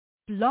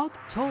Blog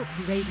Talk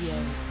Radio.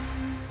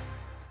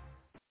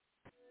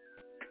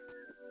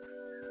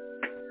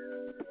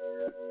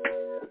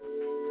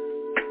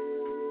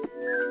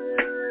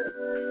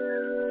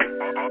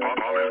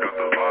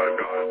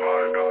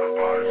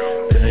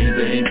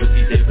 Bang,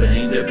 boogie, say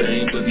bang, that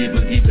bang, boogie,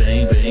 boogie,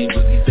 bang, bang,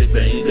 boogie, say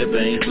bang, that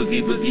bang, boogie,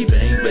 boogie,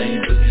 bang,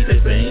 bang, boogie, say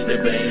bang,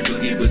 that bang,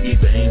 boogie, boogie,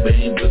 bang,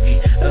 bang, boogie,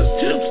 up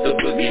jumps the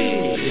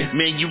boogie.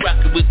 Man, you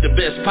rockin' with the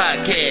best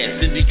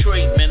podcast in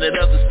Detroit, man, that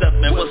other stuff,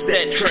 man, what's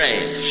that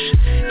trash?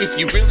 If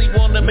you really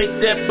wanna make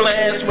that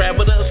blast, rap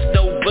with us,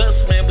 no bus,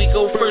 man, we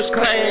go first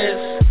class.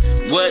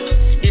 What?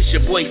 It's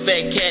your boy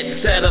Fat Cat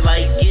and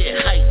Satellite, get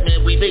hype,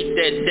 man, we make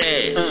that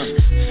dash.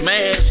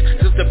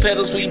 Smash, cause the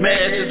pedals we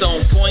mash is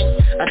on point,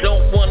 I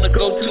don't wanna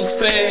go too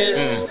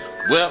fast.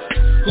 Well,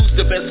 who's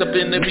the best up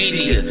in the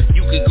media?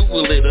 You can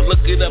Google it or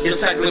look it up,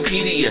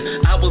 encyclopedia.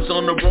 I was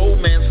on the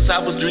road, man, since I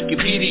was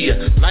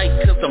Drinkipedia. Like,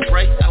 cause I'm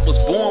bright, I was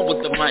born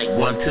with the mic.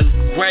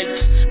 1, 2, right?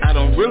 I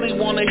don't really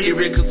wanna hear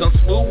it, cause I'm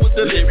smooth with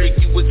the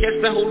lyric. You would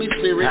catch the Holy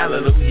Spirit,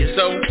 hallelujah.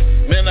 So,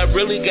 man, I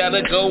really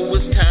gotta go.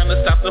 It's time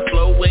to stop the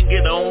flow and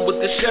get on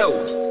with the show.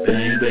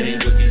 Bang, bang,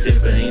 boogie, say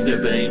bang, da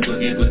bang,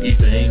 boogie, boogie,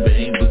 bang,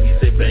 bang, boogie,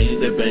 say bang,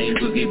 da bang,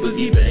 boogie,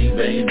 boogie, bang,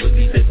 bang,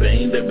 boogie, say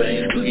bang, da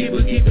bang, boogie,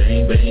 boogie,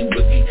 bang, bang,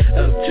 boogie,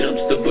 up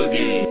jumps the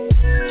boogie.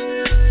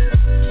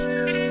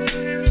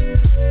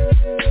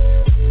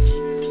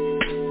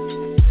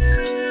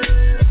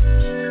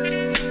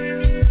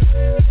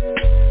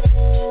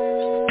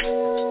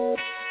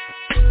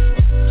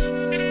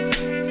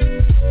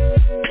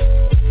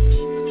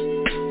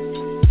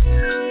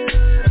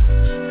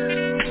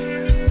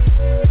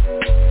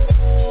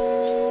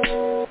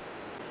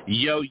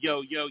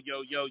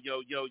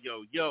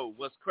 Yo,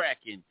 what's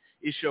cracking?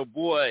 It's your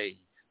boy,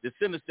 the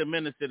sinister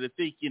minister, the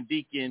thinking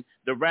deacon,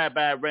 the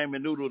rabbi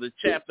Raymond Noodle, the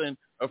chaplain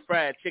of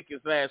fried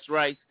chickens last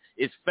rice.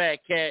 It's Fat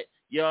Cat.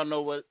 Y'all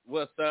know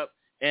what's up.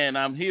 And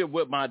I'm here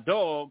with my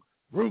dog,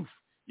 Roof.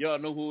 Y'all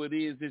know who it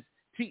is. It's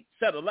T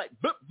Satellite.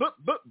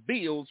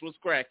 Bills. What's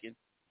cracking?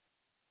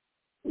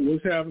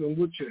 What's happening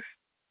with you?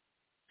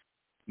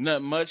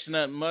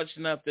 Nothing much,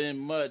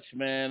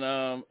 man.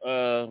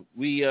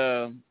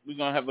 We're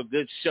gonna have a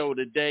good show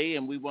today,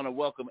 and we want to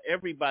welcome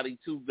everybody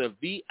to the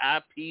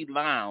VIP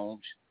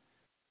Lounge,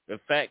 the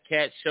Fat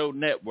Cat Show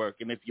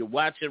Network. And if you're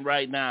watching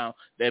right now,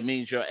 that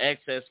means your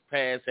access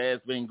pass has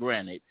been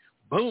granted.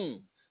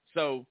 Boom.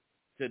 So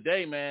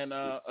today, man,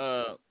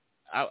 I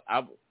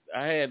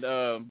had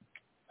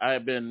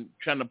been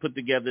trying to put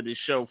together this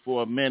show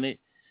for a minute,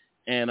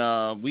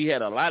 and we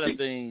had a lot of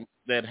things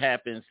that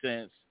happened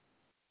since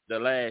the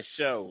last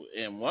show,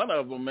 and one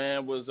of them,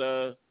 man, was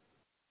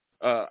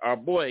our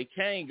boy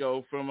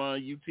KANGO from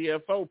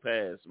UTFO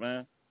passed,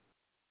 man.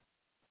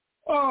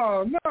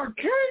 Oh, not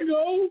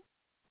KANGO.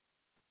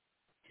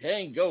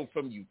 KANGO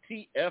from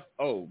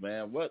UTFO,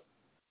 man.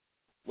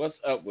 What's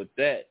up with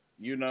that?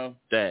 You know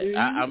that.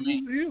 Yeah,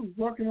 he was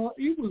working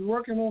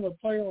on a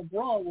play on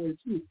Broadway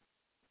too.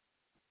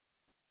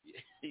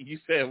 You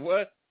said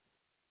what?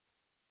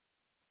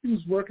 He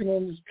was working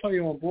on this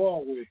play on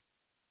Broadway.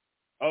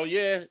 Oh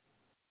yeah.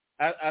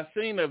 I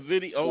seen a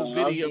video. I'm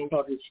just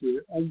talking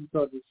shit.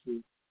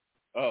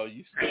 Oh,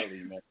 you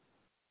silly, man.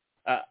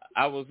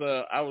 I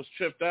was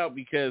tripped out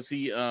because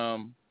he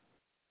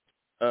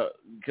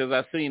because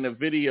I seen a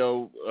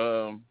video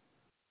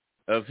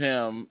of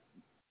him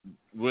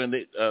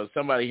when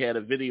somebody had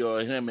a video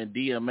of him and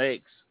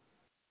DMX.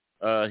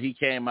 He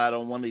came out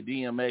on one of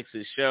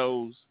DMX's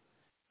shows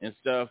and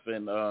stuff,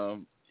 and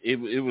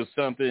it was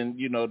something,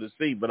 you know, to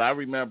see. But I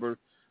remember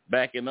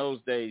back in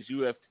those days,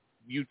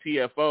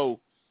 UTFO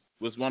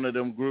was one of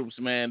them groups,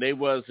 man. They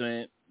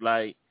wasn't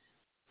like,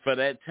 for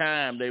that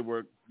time they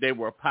were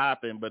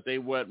popping, but they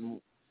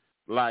wasn't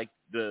like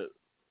the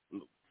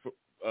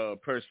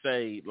per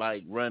se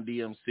like Run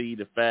DMC,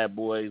 the Fat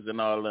Boys, and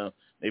all them.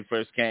 They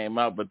first came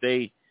out, but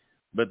they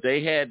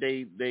had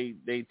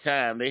they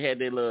time. They had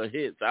their little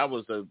hits. I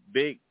was a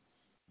big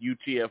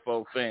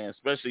UTFO fan,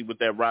 especially with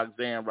that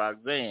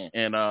Roxanne,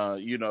 and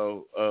you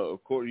know,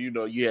 of course, you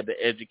know, you had the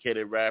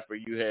educated rapper,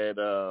 you had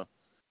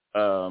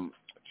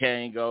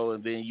KANGO,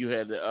 and then you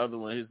had the other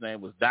one. His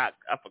name was Doc.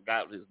 I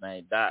forgot his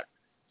name. Doc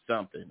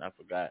something. I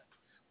forgot.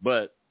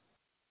 But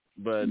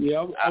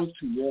yeah, I was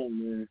too young,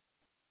 man.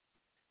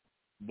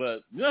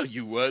 But no,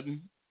 you wasn't.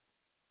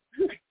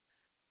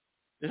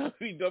 Don't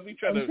be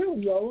trying to.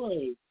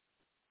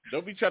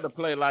 Don't be trying to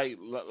play like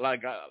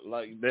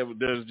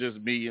there's just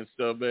me and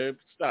stuff, man.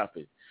 Stop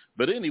it.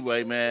 But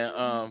anyway, man.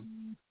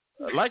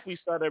 Like we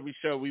start every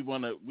show, we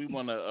wanna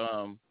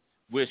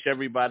wish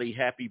everybody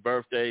happy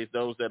birthdays,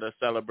 those that are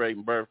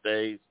celebrating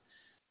birthdays.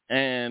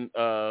 And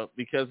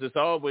because it's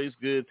always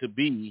good to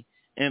be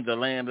in the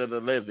land of the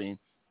living.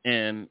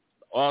 And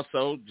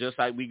also, just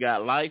like we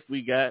got life,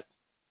 we got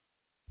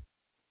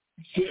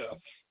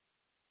death.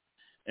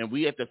 And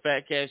we at the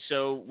Fat Cat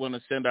Show want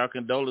to send our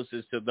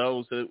condolences to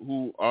those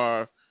who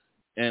are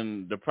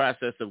in the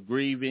process of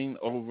grieving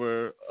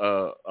over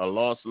a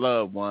lost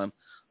loved one.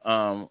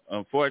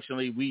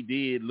 Unfortunately, we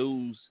did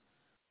lose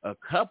a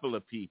couple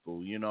of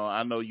people. You know,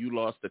 I know you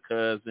lost a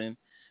cousin,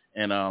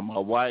 and my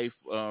wife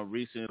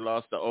recently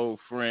lost an old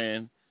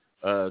friend,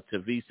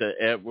 Tavisa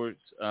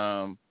Edwards.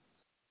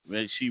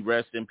 May she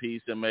rest in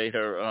peace, and may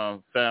her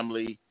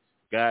family,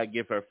 God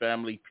give her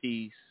family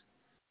peace,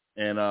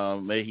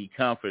 and may He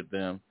comfort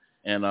them.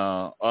 And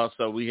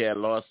also, we had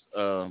lost.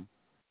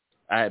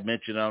 I had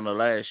mentioned on the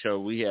last show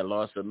we had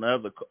lost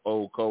another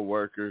old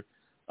coworker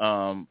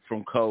from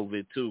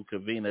COVID too,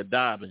 Kavina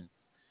Dobbins.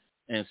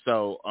 And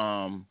so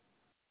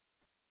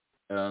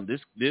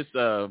this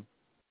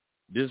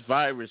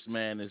virus,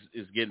 man,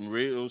 is getting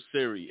real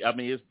serious. I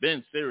mean, it's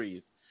been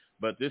serious,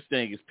 but this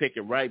thing is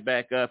picking right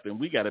back up, and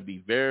we got to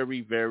be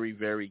very, very,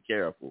 very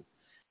careful.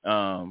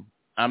 I'm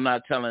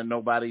not telling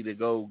nobody to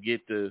go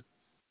get the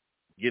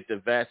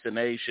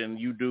vaccination.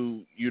 You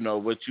do, you know,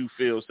 what you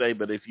feel say,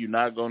 but if you're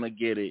not going to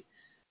get it,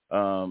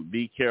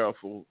 be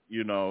careful,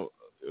 you know,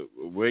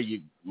 what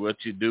you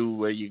do,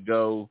 where you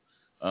go,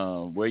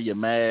 wear your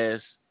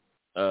mask,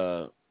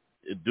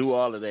 do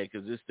all of that,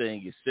 because this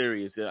thing is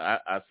serious.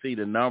 I see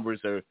the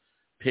numbers are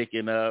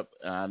picking up.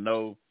 I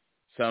know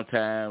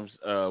sometimes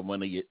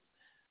when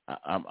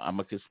I'm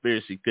a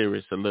conspiracy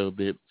theorist a little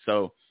bit,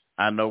 so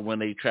I know when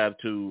they try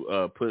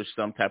to push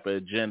some type of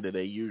agenda,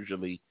 they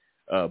usually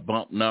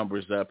bump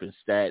numbers up and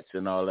stats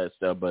and all that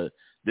stuff, but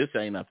this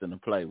ain't nothing to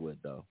play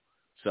with, though.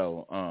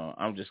 So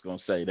I'm just going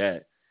to say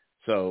that.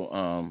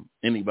 So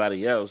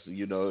anybody else,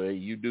 you know,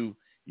 you do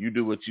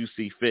what you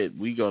see fit.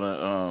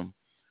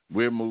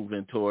 We're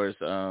moving towards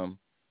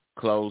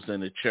closing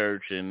the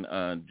church in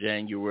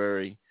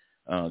January,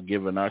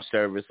 giving our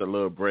service a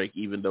little break,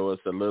 even though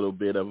it's a little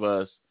bit of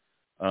us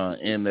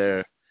in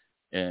there.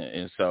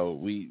 And so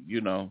we,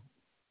 you know,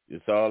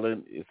 it's all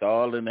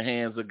in the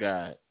hands of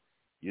God,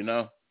 you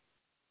know?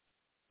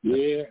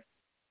 Yeah.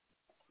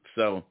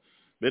 So,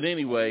 but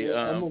anyway,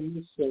 I'm a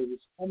miss service.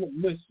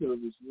 Man.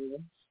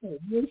 I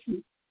miss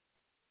it.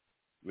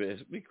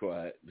 Man, be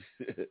quiet.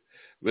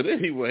 But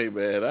anyway,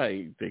 man, I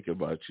ain't thinking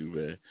about you,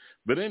 man.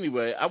 But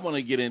anyway, I want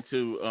to get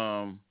into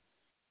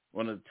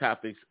one of the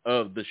topics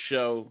of the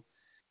show,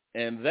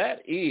 and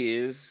that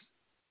is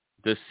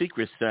the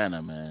Secret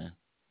Santa, man.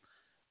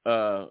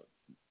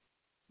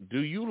 Do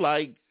you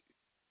like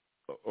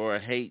or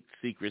hate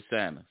Secret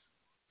Santa?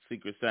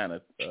 Secret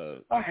Santa.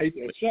 I hate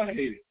that shit. I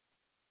hate it.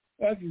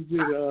 I just did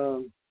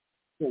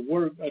for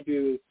work. I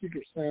did a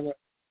Secret Santa.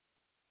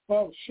 I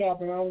was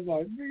shopping. I was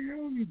like, man, I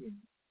don't need to.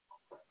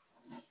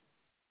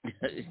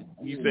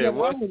 You said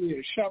what? I went in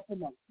and shop for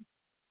my.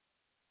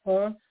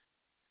 Huh?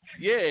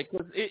 Yeah,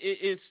 cause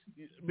it's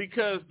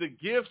because the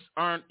gifts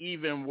aren't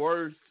even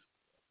worth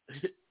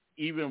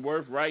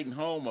writing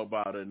home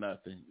about or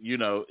nothing. You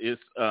know,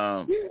 it's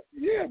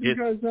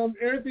because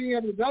everything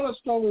at the dollar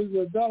store is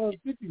 $1.50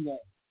 now.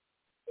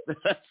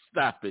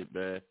 Stop it,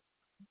 man.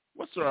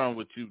 What's wrong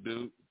with you,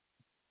 dude?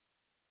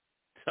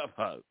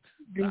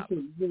 Get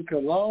some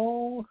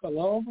cologne from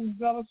the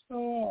dollar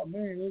store. Oh,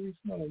 man, they be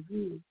smelling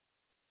good.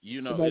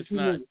 You know,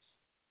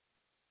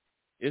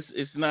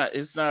 it's not.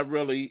 It's not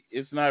really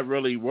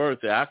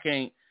worth it. I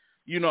can't.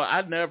 You know,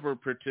 I never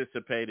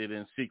participated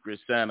in Secret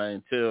Santa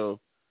until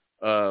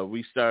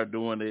we started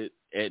doing it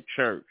at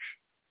church,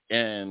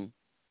 and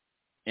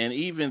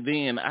even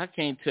then, I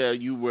can't tell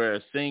you where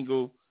a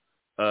single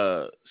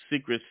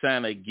Secret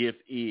Santa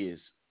gift is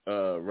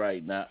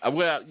right now.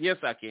 Well, yes,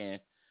 I can,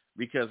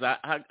 because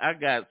I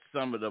got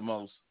some of the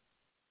most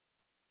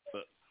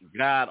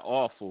god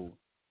awful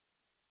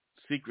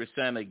Secret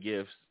Santa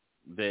gifts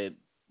that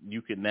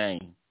you can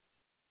name.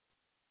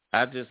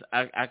 I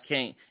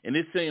can't, and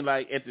it seemed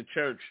like at the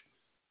church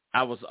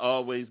I was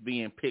always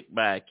being picked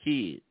by a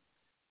kid,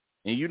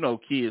 and you know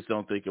kids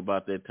don't think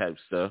about that type of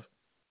stuff.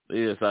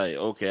 They're just like,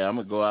 okay, I'm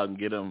gonna go out and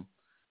get them.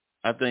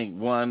 I think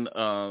one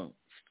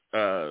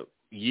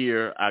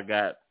year I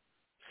got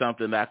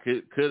something I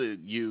could have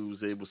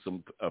used. It was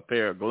a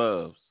pair of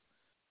gloves,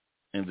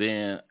 and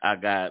then I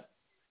got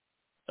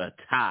a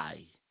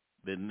tie.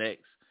 The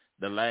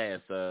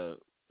last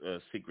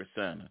Secret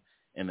Santa,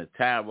 and the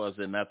tie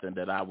wasn't nothing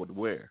that I would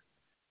wear.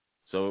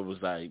 So it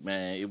was like,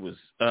 man, it was.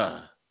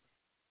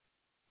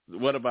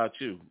 What about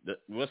you?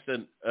 What's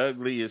the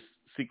ugliest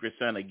Secret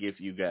Santa gift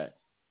you got?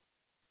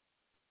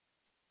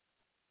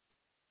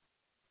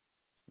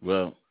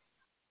 Well,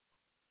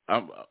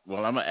 I'm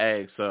gonna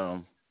ask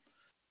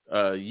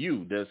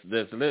you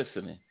that's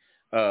listening.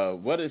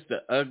 What is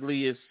the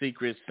ugliest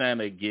Secret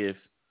Santa gift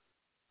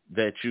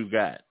that you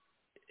got?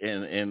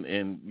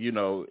 And you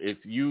know,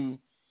 if you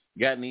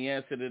got any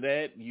answer to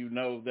that, you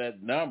know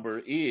that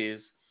number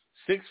is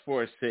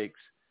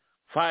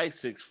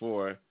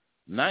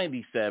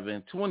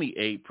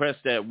 646-564-9728. Press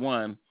that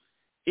 1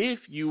 if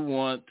you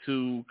want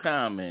to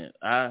comment.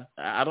 I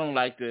don't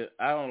like to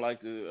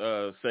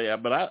say,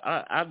 but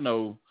I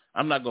know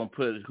I'm not gonna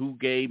put who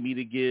gave me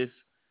the gift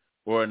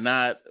or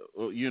not,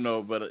 you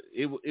know. But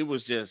it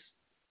was just.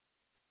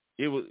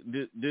 It was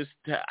this.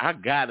 I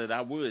got it.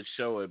 I would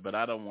show it, but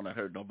I don't want to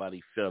hurt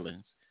nobody's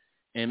feelings.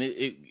 And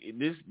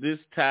this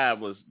tie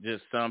was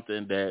just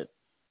something that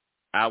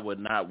I would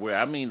not wear.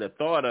 I mean, the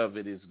thought of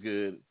it is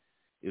good,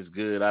 is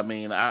good. I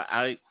mean,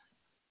 I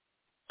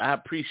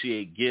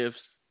appreciate gifts.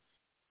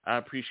 I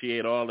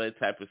appreciate all that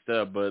type of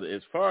stuff. But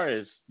as far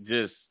as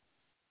just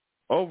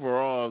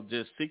overall,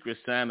 just Secret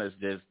Santa's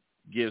just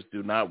gifts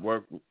do not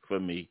work for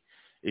me.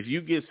 If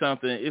you get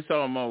something, it's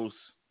almost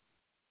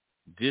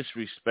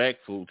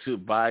disrespectful to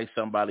buy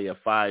somebody a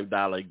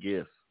 $5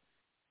 gift.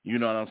 You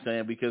know what I'm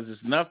saying? Because there's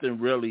nothing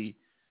really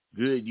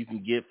good you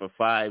can get for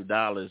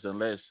 $5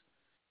 unless,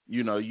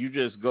 you know, you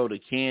just go the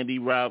candy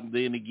route. And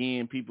then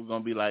again, people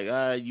going to be like,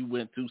 you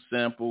went too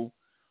simple.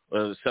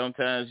 Or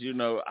sometimes, you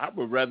know, I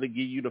would rather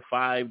give you the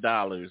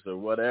 $5 or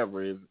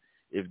whatever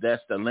if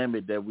that's the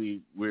limit that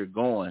we're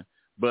going.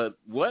 But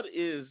what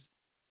is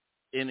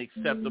an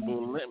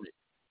acceptable limit?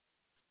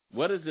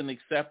 What is an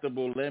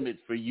acceptable limit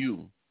for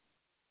you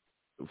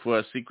for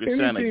a Secret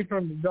Santa? Anything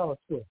from the dollar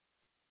store.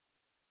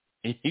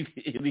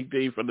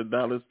 Anything from the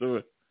dollar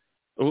store.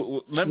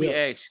 Let me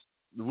ask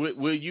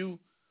you,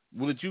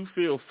 would you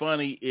feel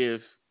funny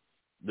if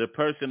the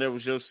person that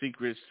was your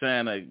Secret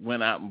Santa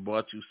went out and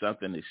bought you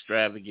something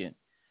extravagant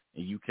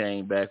and you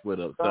came back with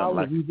I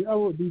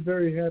would be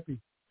very happy.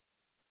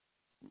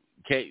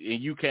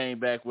 And you came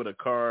back with a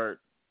card,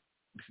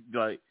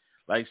 like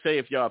say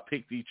if y'all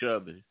picked each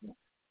other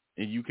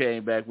and you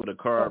came back with a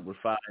card with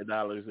 $5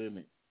 in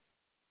it.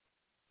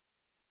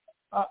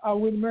 I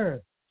wouldn't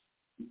marry.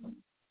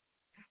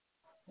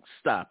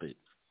 Stop it.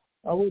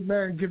 I wouldn't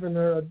marry giving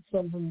her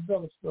something from the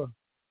dollar store.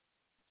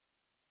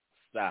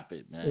 Stop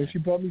it, man. If she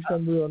bought me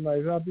something real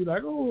nice, I'd be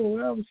like, oh,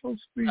 that was so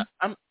sweet.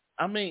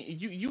 I mean,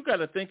 you got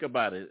to think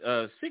about it.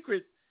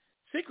 Secret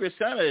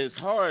Santa is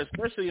hard,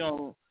 especially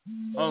on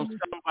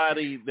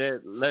somebody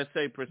that, let's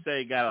say, per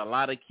se, got a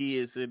lot of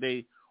kids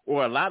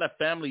or a lot of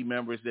family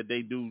members that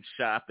they do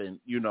shopping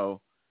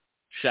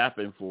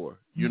for.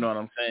 You know what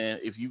I'm saying?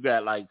 If you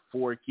got like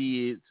 4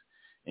 kids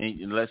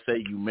and let's say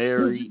you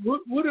married.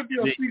 What if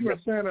your Secret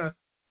Santa,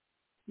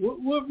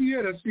 what if you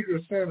had a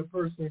Secret Santa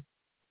person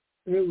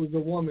and it was a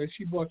woman,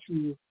 she bought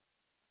you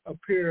a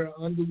pair of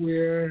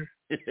underwear?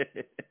 You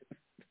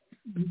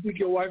think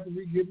your wife would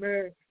be get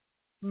mad?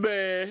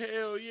 Man,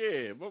 hell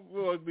yeah. My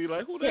boy would be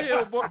like, who the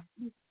hell bought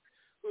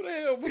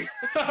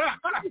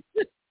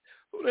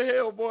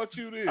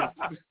you this?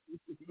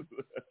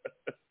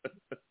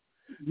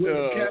 With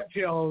a cat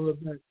tail on the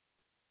back.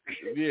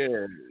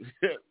 Yeah.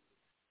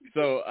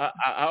 So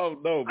I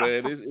don't know,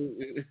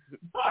 man.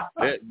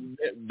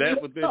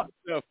 That within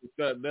itself is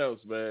something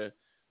else, man.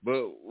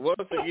 But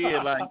once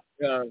again, like,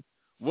 do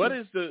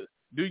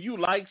you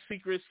like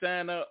Secret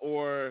Santa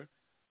or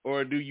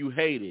do you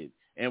hate it?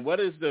 And what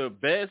is the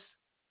best?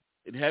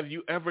 Have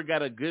you ever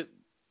got a good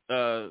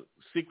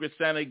Secret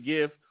Santa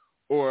gift,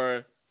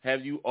 or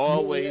have you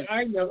always?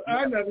 I never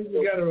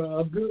even got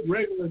a good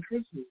regular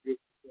Christmas gift.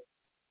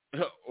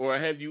 Or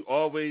have you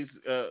always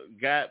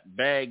got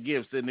bad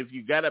gifts? And if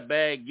you got a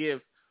bad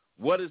gift,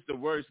 what is the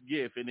worst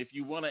gift? And if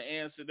you want to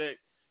answer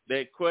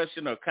that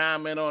question or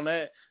comment on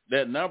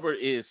that number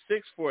is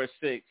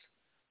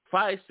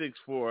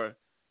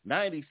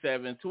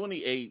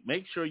 646-564-9728.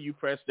 Make sure you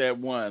press that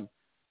 1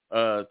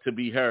 to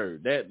be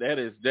heard. That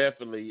is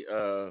definitely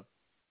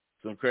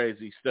some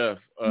crazy stuff.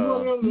 You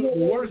know the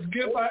worst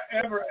gift I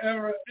ever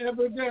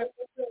got?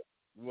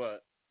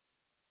 What?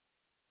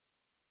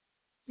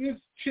 This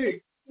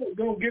chick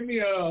gonna give me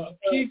a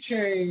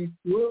keychain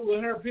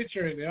with her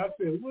picture in it. I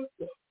said, what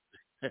the?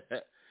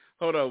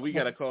 Hold on, we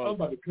got a call. I'm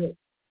about to cut.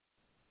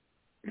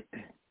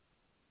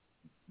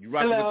 You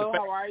rocking Hello, with the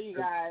how are you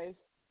guys?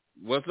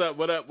 What's up?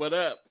 What up?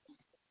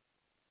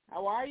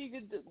 How are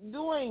you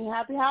doing?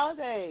 Happy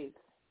holidays.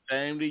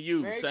 Same to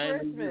you. Merry Same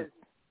Christmas. to you.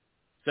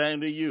 Same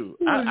to you.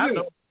 Who is I it?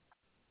 know.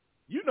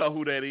 You know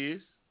who that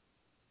is.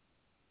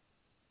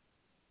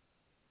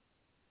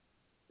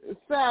 It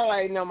sounds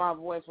like he know my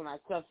voice when I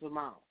cuss him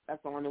out.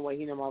 That's the only way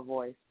he know my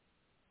voice.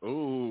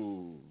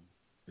 Ooh.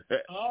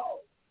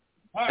 Oh.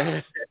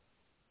 Wow.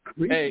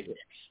 Hey.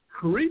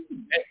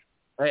 Creepy.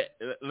 Hey,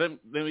 let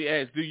me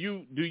ask. Do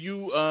you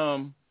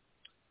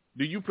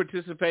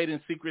participate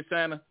in Secret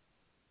Santa?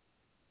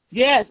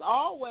 Yes,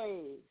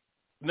 always.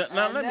 Now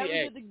let never me ask.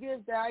 get the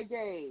gift that I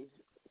gave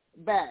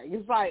back.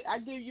 It's like I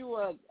give you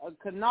a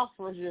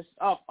canophorus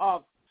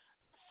of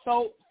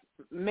soap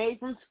made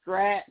from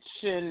scratch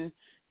and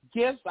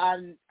gifts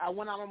I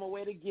went out on my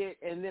way to get,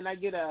 and then I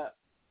get a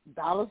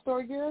dollar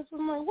store gift.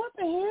 I'm like, what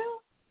the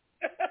hell?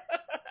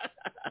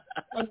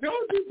 I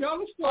told you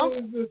dollar store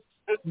is this.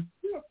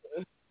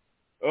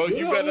 Oh,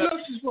 you better. What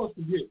else you supposed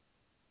to get?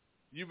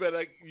 You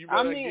better.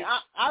 I mean,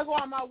 I go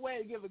on my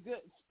way to give a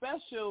good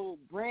special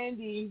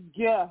Brandy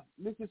gift.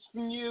 This is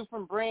from you,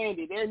 from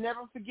Brandy. They'll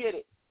never forget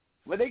it.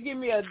 But they give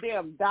me a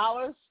damn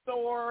dollar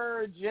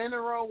store,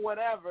 general,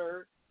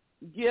 whatever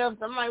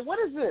gift. I'm like, what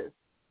is this?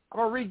 I'm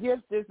gonna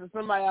re-gift this to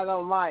somebody I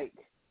don't like.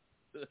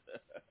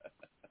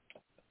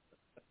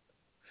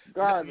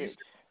 Garbage.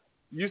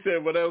 You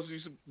said what else you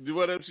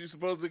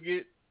supposed to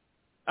get?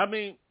 I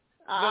mean,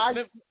 I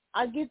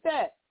get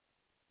that.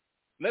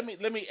 Let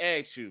me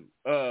ask you.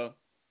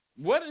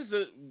 What is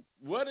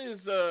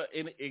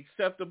an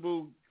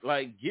acceptable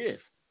like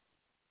gift?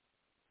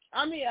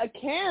 I mean, a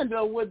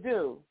candle would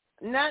do.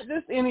 Not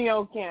just any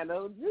old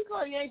candle. You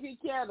go to Yankee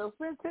Candle,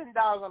 spend $10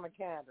 on a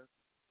candle.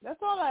 That's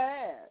all I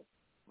ask.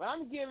 But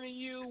I'm giving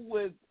you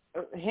with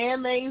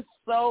handmade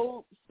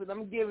soaps, and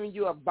I'm giving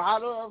you a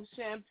bottle of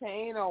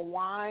champagne or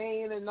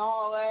wine and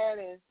all that,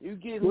 and you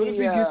give what me if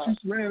he gets you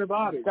some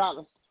antibiotics?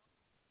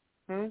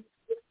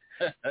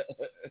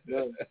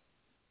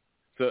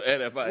 So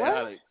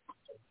antibiotics.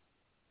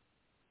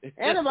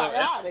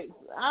 Antibiotics.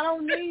 I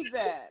don't need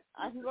that.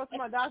 I can go to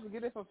my doctor and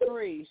get it for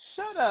free.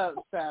 Shut up,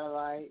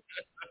 Satellite.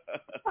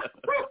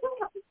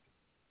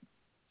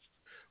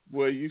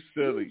 Boy, you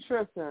silly. He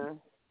tripping.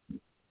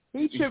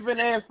 He tripping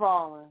and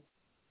falling.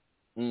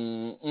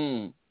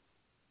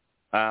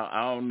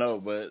 I don't know,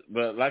 but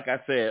like I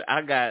said,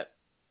 I got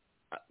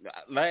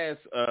last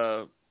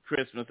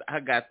Christmas.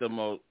 I got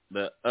the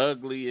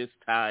ugliest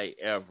tie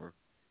ever.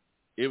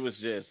 It was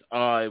just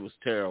it was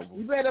terrible.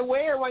 You better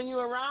wear it when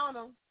you're around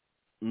them.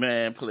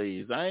 Man,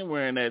 please, I ain't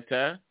wearing that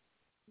tie.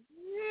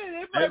 Yeah,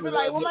 they probably be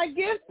like, "Well, my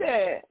gift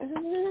at?"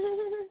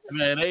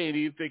 Man, they ain't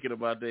even thinking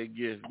about that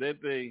gift.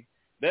 That thing,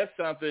 that's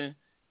something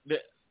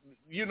that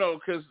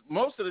because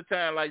most of the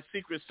time, like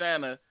Secret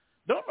Santa,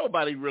 don't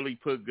nobody really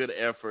put good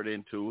effort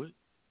into it.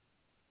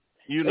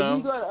 If you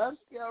go to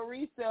upscale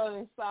resale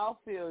in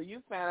Southfield,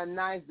 you found a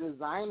nice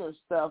designer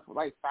stuff for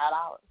like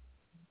 $5.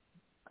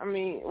 I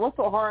mean, what's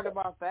so hard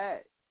about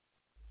that?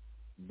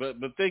 But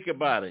think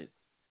about it.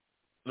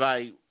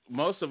 Like,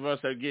 most of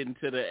us are getting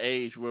to the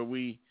age where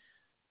we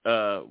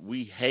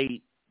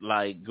hate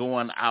like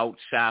going out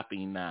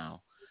shopping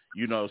now.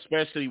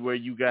 Especially where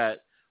you got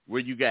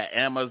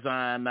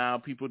Amazon now.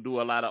 People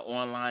do a lot of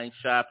online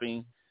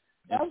shopping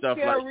and stuff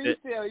like that.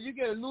 Resale, you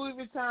get a Louis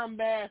Vuitton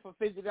bag for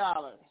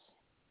 $50.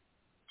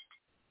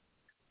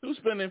 Who's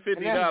spending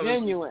 $50? That's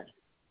genuine.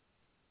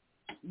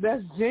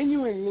 That's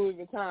genuine Louis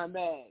Vuitton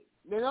bag.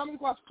 They normally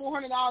cost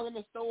 $400 in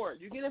the store.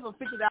 You get it for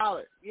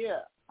 $50.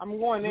 Yeah, I'm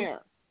going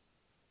there.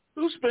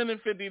 Who's spending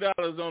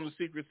 $50 on the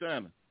Secret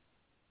Santa?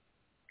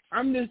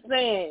 I'm just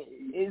saying,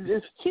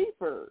 it's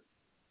cheaper.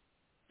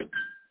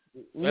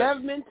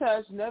 Never been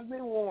touched, never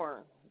been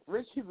worn.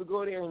 Rich people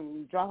go there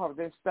and drop off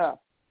their stuff.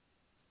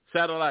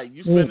 Satellite,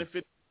 you spending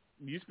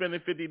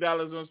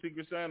 $50 on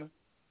Secret Santa?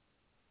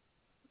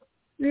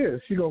 Yeah,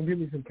 she gonna give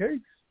me some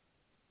cakes.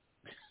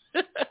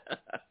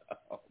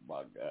 Oh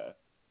my God!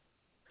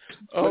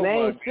 But they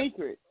ain't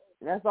secret.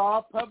 That's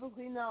all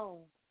publicly known.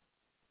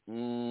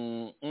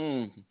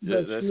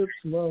 Just slips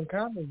long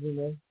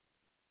condoms,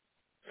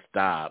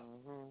 Stop.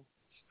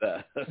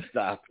 Mm-hmm.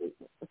 Stop it.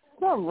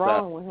 Something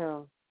wrong with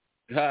him.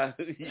 Sound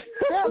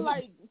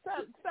like,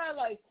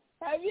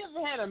 have you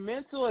ever had a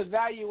mental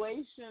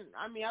evaluation?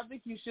 I mean, I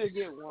think you should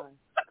get one.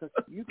 Cause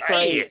you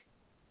crazy.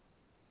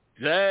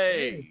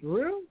 Dang. For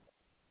real?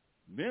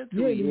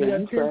 Mental. You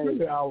got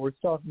 10 hours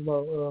talking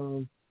about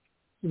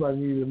somebody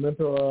needed a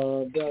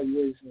mental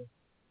evaluation.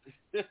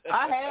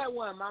 I had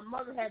one. My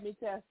mother had me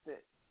tested.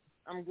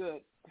 I'm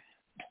good.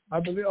 I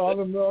believe all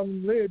them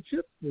lead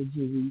chips that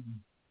you're eating.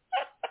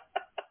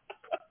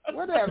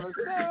 Whatever.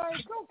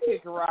 Go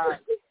kick a rock.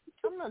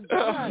 I'm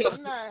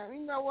not.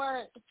 You know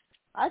what?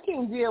 I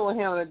can't deal with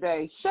him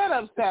today. Shut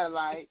up,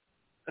 Satellite.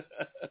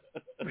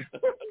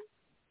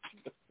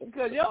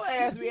 Because your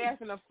ass be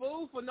asking a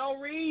fool for no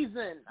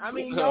reason. I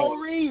mean, no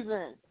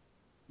reason.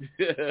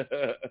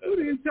 What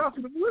are you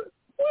talking about? What are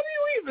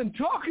you even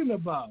talking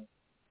about?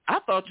 I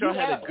thought y'all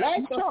had a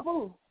good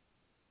trouble.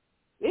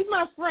 He's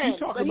my friend,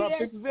 but he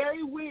acts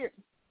very weird.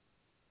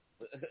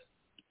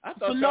 I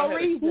thought for no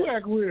reason. You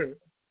act weird.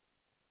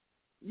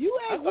 You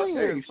act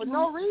weird for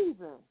no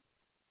reason.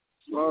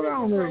 Slow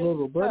down there,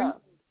 little buddy.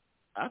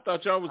 I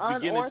thought y'all was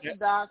beginning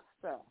unorthodox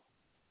stuff.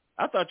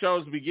 I thought y'all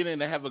was beginning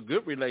to have a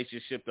good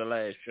relationship the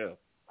last show.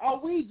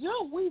 Oh, we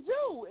do.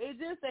 It's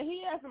just that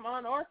he has some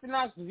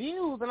unorthodox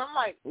views, and I'm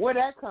like, where'd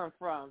that come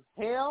from?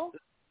 Hell?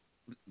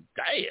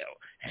 Damn.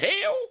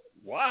 Hell?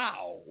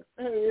 Wow.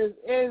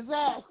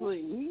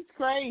 Exactly. He's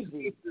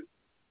crazy.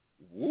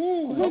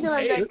 Woo. He can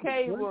let that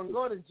cable and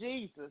go to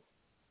Jesus.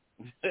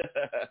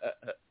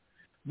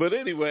 But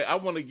anyway, I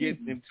want to get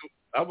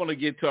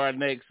to our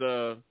next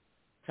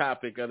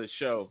topic of the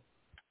show.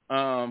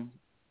 And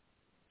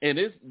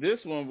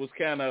this one was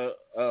kind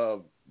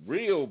of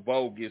real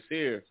bogus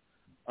here.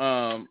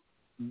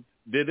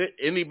 Did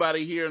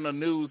anybody hear in the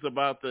news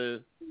about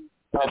the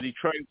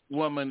Detroit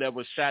woman that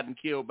was shot and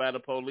killed by the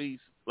police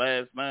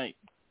last night?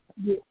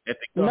 Yeah.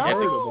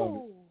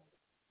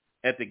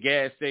 At the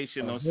gas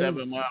station on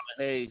 7 Mile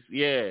and Hayes.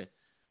 Yeah.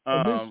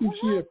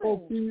 She had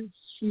 4 kids.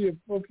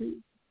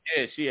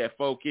 Yeah, she had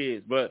 4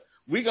 kids. But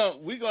we're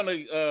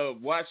gonna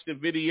watch the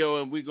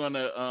video and we're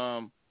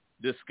gonna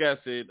discuss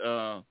it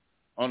on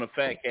the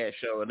Fat Cat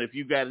Show. And if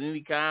you got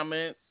any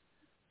comments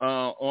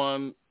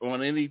on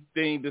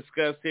anything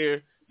discussed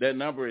here, that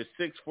number is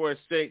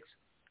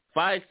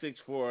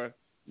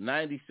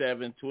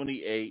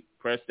 646-564-9728.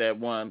 Press that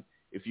 1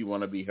 if you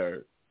want to be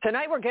heard.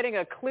 Tonight, we're getting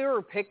a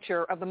clearer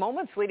picture of the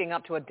moments leading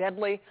up to a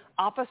deadly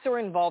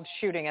officer-involved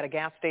shooting at a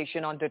gas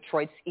station on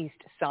Detroit's east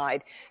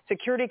side.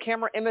 Security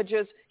camera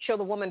images show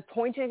the woman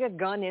pointing a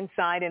gun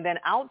inside and then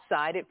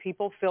outside at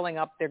people filling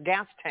up their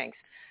gas tanks.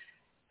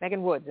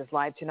 Megan Woods is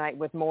live tonight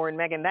with more. And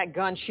Megan, that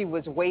gun she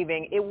was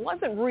waving, it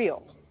wasn't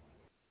real.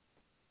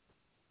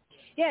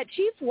 Yeah,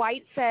 Chief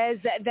White says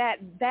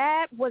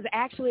that was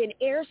actually an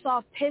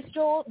airsoft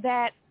pistol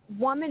that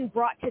woman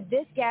brought to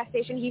this gas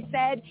station. He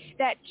said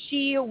that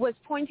she was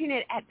pointing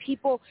it at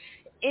people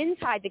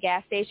inside the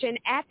gas station,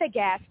 at the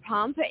gas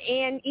pump,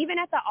 and even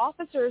at the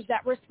officers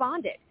that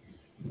responded.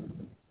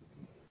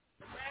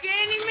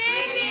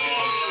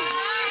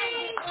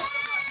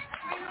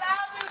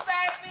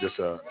 Just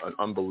an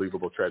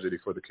unbelievable tragedy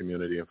for the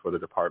community and for the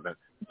department.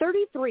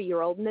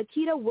 33-year-old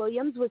Nikita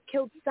Williams was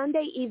killed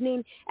Sunday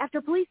evening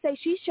after police say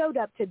she showed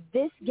up to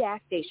this gas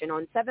station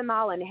on 7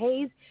 Mile and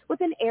Hayes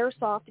with an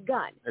airsoft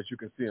gun. As you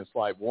can see in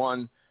slide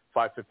 1,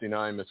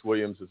 5:59, Ms.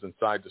 Williams is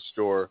inside the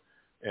store.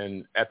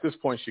 And at this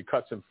point, she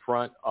cuts in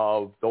front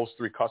of those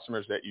 3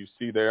 customers that you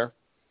see there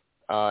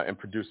and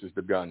produces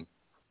the gun.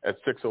 At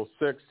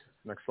 6:06,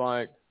 next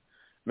slide,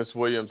 Ms.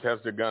 Williams has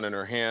the gun in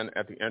her hand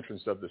at the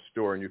entrance of the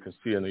store, and you can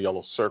see in the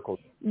yellow circle.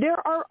 There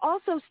are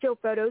also still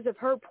photos of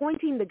her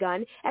pointing the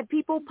gun at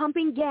people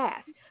pumping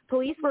gas.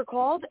 Police were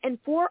called, and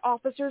 4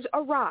 officers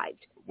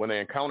arrived. When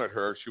they encountered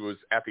her, she was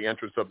at the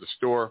entrance of the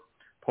store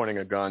pointing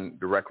a gun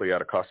directly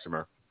at a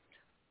customer.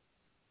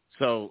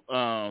 So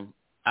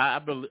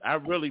I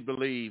really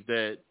believe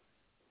that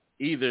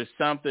either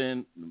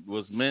something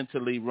was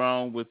mentally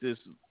wrong with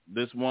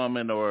this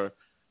woman, or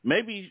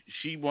maybe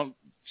she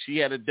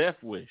had a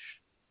death wish.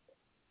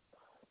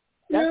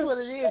 That's what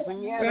it is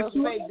when you have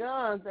those fake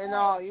guns and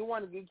you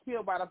want to get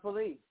killed by the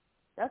police.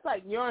 That's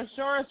like your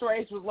insurance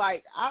rates was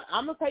like,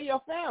 I'm going to pay your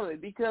family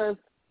because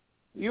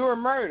you were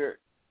murdered.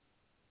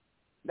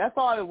 That's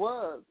all it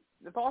was.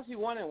 That's all she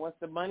wanted was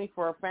the money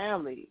for her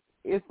family.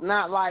 It's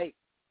not like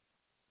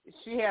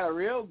she had a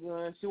real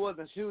gun. She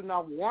wasn't shooting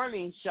off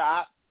warning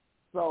shots.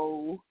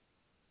 So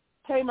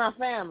pay my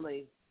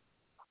family.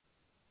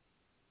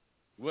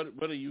 What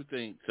do you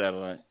think,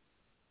 Satellite?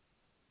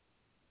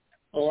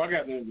 Oh, I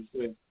got nothing to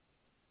say.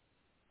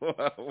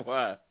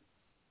 Why?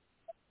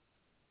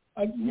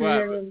 I just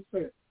got nothing to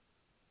say.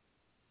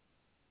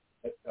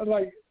 I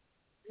like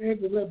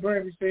to let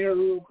Brandy say her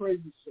real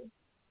crazy shit.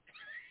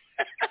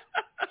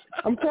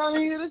 I'm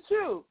telling you the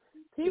truth.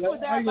 People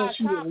die by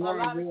cop a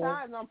lot of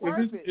times on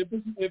purpose. If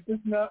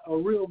it's not a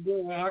real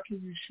gun, how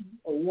can you shoot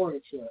a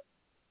warning shot?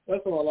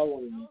 That's all I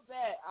want to know.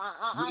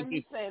 I'm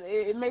just saying,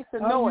 it makes a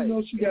noise. How do you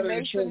know she got an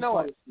insurance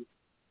policy?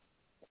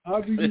 How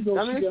do you know she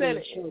got an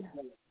insurance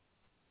policy?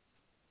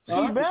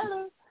 She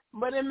better,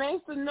 but it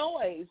makes a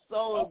noise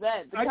so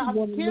that the cops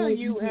kill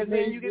you and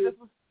then you get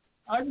the...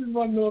 I just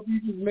want to know if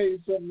you just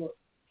made something up.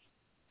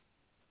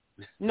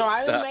 No,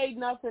 I didn't make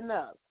nothing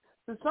up.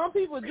 So some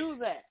people do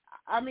that.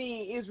 I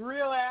mean, it's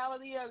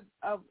reality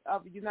of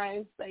the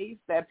United States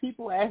that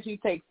people actually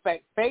take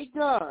fake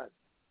guns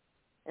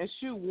and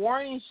shoot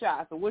warning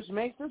shots, which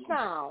makes a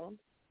sound,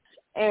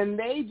 and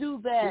they do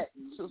that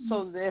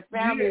so their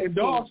family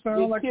dogs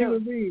sound like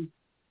human beings.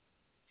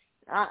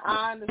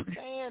 I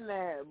understand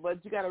that,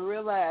 but you got to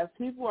realize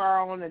people are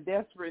on a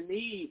desperate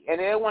need, and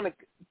they want to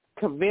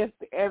convince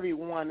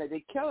everyone that they're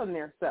killing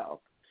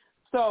themselves.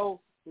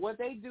 So what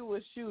they do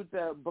is shoot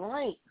the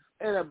blanks,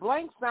 and a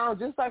blank sounds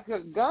just like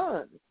a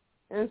gun.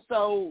 And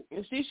so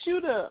if she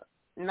shoot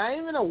not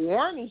even a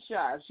warning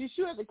shot, if she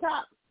shoot at the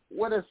cop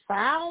with a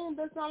sound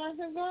that's not like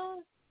a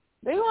gun,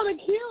 they're going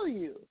to kill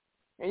you.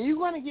 And you're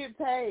going to get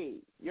paid,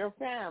 your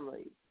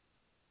family.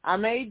 I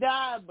may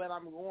die, but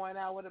I'm going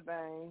out with a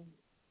bang.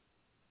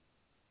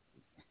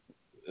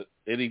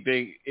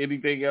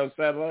 Anything else,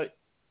 Satellite?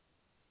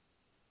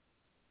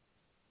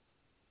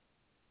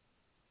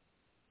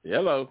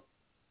 Hello.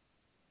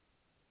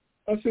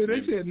 I said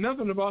they said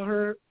nothing about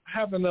her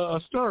having a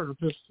starter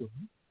pistol.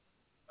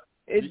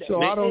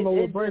 So I don't know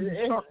what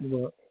Brandy's talking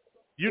about.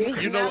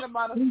 It's not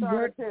about a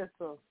starter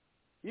pistol.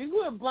 You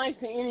can put blank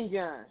to any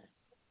gun.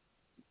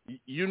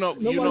 You know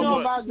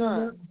about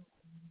guns.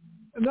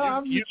 No,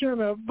 I'm just trying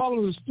to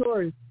follow the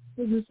story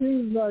because it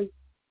seems like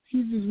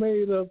she just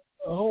made a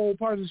whole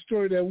part of the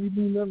story that we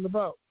knew nothing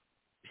about.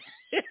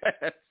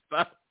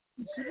 Stop.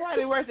 She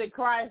probably works at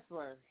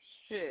Chrysler.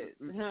 Shit,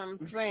 I'm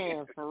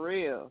saying for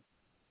real.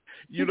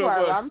 You know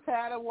what? I'm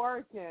tired of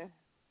working.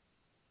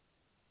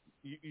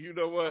 You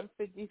know what? I'm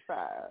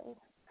 55.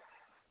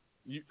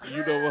 You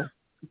know what?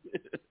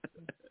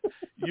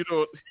 You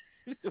know.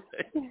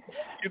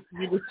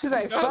 She's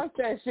like, fuck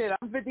that shit.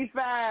 I'm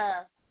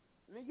 55.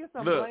 Let me get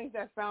some blanks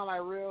that sound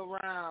like real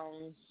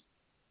rounds.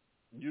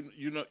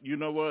 You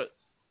know what?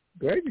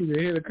 Baby,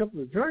 they had a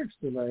couple of drinks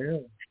tonight,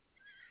 huh?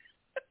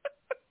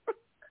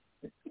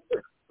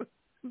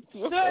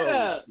 Shut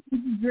up.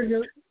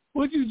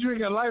 What you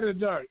drinking, light or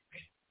dark?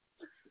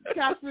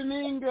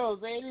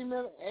 Casamigos,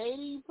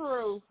 80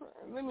 proof.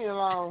 Leave me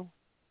alone.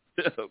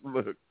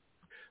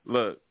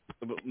 Look.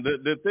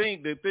 the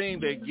thing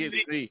that gets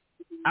me,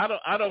 I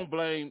don't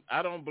blame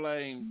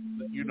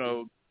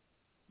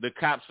the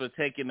cops for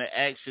taking the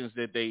actions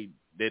that they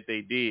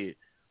did,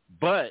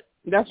 but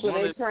that's what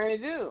they're trying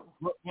to do.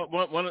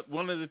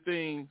 One of the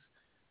things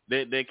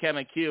that kind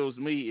of kills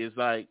me is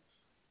like,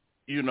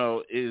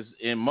 is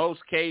in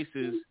most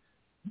cases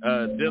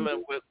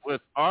dealing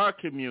with our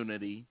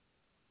community,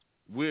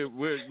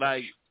 we're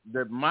like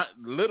the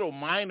little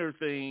minor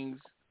things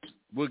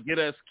will get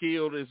us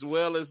killed as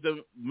well as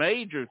the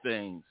major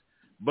things.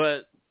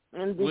 But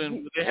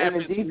when it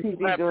happens, the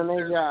DPD doing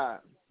their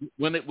job.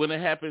 When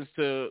it happens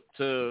to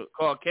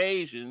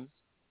Caucasians,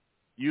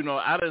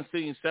 I done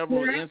seen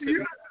several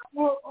incidents.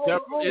 What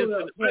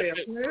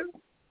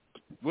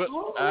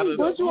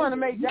you want to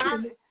make,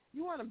 John?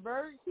 You want a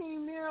Burger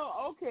King meal?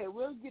 Okay,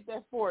 we'll get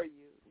that for you.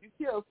 You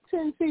killed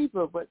 10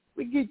 people, but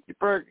we get you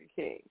Burger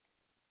King.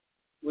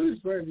 What is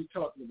Brandy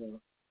talking about?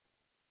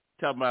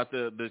 Talking about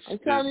the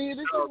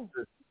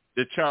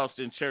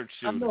Charleston church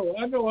shooting.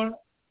 I know.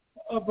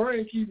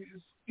 Brandy keeps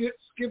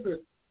skipping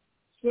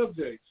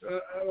subjects.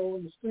 I don't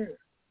understand.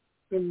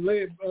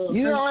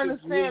 You don't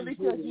understand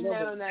because you're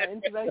not on that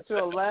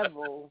intellectual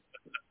level.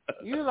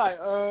 You're like,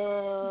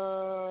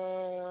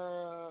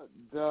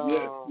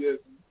 duh. Yes.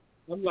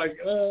 I'm like,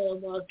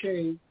 I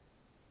can't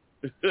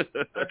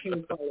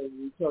follow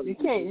you. You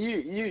can't.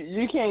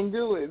 You can't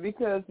do it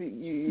because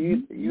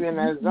you in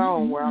that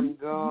zone where I'm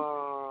done.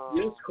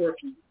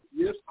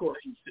 Yes,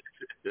 Corky.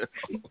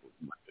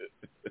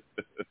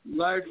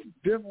 Life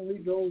definitely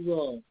goes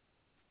on.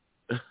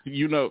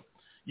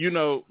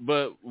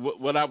 But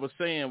what I was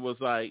saying was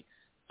like,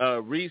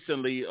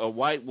 recently a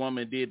white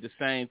woman did the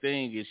same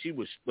thing, and she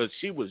was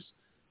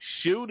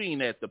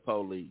shooting at the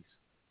police,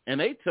 and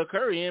they took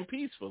her in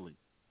peacefully.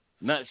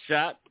 Not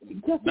shot.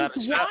 Because not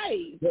it's shot.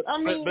 white.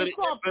 But it's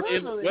called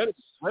privilege.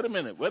 Wait a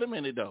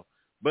minute though.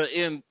 But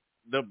in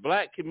the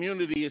black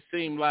community, it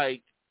seemed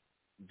like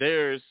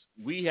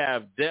we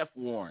have death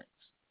warrants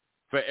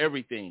for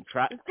everything.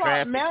 It's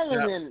called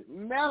melanin.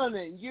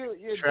 Melanin. You're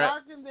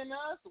darker than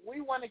us.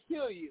 We want to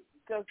kill you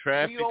because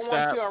we don't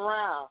want you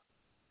around.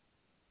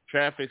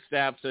 Traffic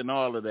stops and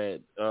all of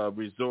that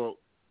result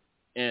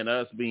in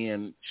us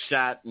being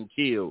shot and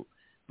killed.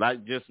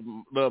 Like just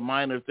little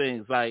minor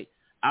things. Like,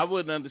 I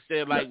wouldn't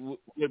understand, like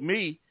with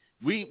me,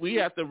 we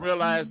have to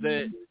realize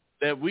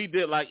that we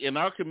did, like in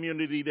our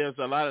community, there's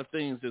a lot of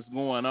things that's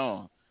going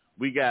on.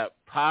 We got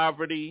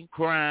poverty,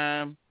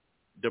 crime,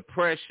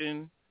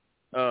 depression,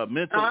 mental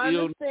illness. I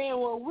understand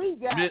what we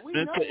got. We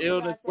mental know we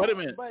illness. got that, Wait a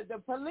minute. But the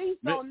police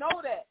don't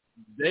know that.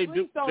 They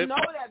police don't know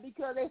that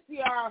because they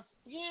see our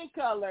skin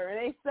color and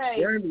they say,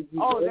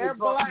 they're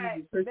black.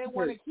 They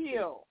want to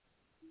kill.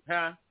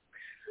 Huh?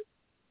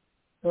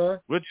 Huh?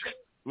 What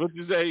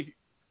you say?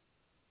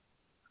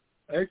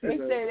 They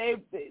say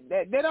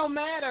they don't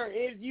matter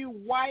if you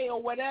white or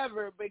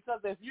whatever,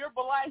 because if you're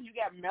black, you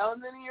got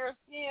melanin in your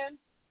skin.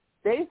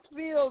 They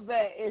feel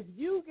that if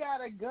you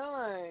got a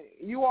gun,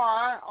 you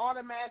are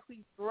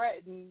automatically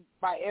threatened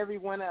by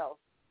everyone else.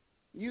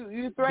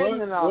 You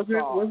threatening us.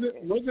 Was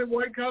it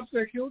white cops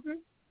that killed him?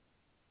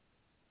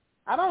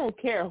 I don't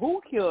care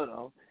who killed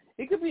him.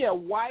 It could be a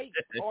white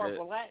or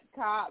black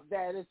cop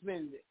that has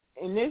been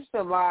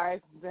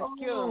initialized that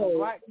killed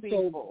black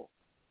people.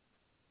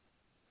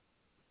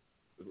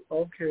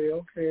 Okay.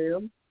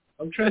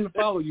 I'm trying to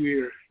follow you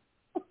here.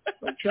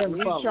 I'm trying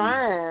to follow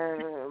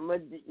you.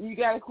 But you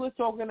got to quit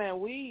smoking that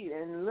weed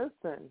and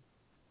listen.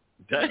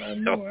 I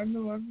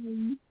know.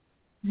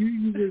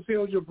 You just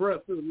held your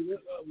breath.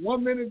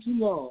 1 minute too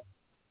long.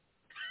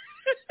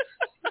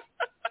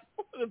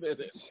 Wait a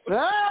minute.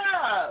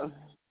 Stop!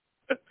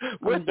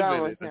 I'm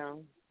done with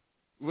him.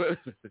 Wait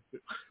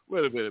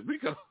a minute.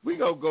 We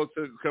gonna go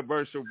to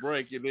commercial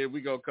break, and then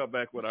we gonna come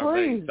back with our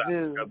main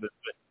topic of this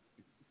thing.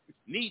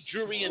 Need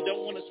jewelry and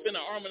don't want to spend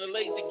an arm and a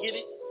leg to get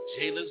it?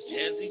 Jayla's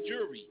Jazzy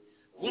Jewelry.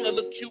 Want to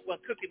look cute while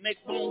cooking neck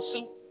bone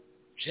soup?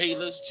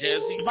 Jayla's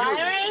Jazzy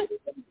Jewelry.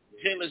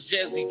 Jayla's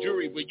Jazzy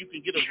Jewelry, where you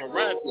can get a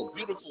variety of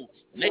beautiful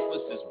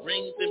necklaces,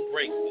 rings, and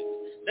bracelets.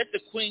 Let the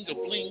queen of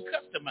bling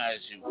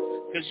customize you,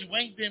 because you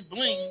ain't been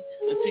bling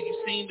until you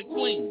seen the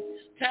queen.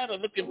 Tired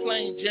of looking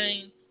plain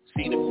Jane?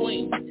 See the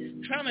queen.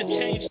 Trying to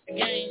change the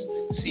game?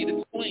 See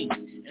the queen.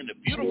 And the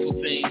beautiful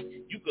thing,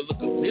 you can look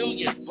 $1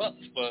 million for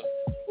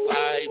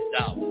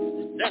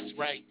 $5. That's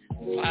right,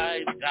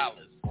 $5.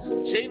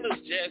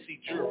 Jayla's Jazzy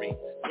Jewelry,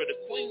 where the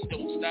queen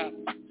don't stop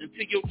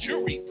until your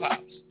jewelry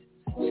pops.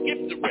 Skip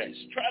the rest,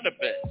 try the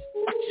best.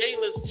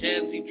 Jayla's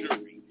Jazzy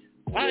Jewelry.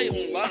 Buy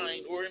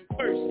online or in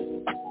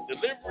person.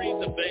 Deliveries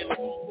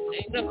available.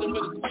 Ain't nothing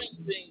but a queen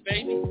thing,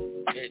 baby.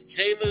 At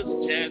Jayla's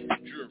Jazzy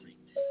Jewelry.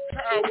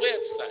 Try our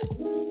website.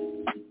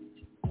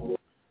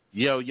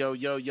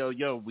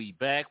 Yo. We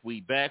back.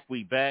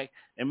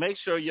 And make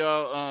sure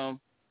y'all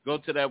go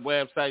to that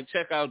website.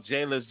 Check out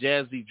Jayla's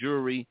Jazzy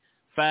Jewelry.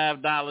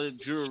 $5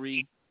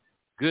 jewelry.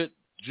 Good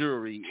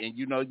jewelry. And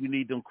you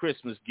need them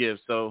Christmas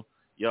gifts, so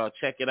y'all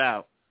check it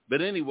out.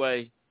 But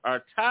anyway,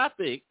 our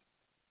topic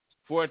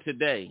for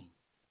today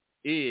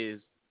is,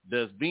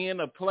 does being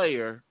a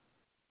player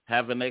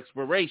have an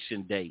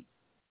expiration date?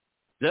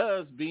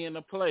 Does being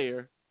a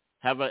player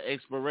have an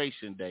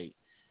expiration date?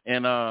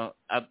 And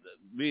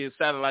me and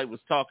Satellite was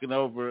talking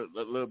over a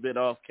little bit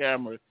off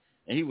camera,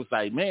 and he was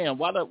like, "Man,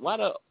 why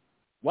the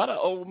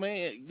old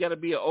man? You got to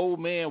be an old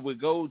man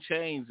with gold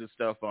chains and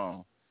stuff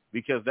on,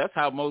 because that's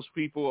how most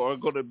people are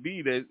going to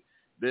be that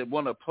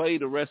want to play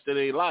the rest of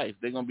their life.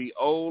 They're going to be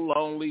old,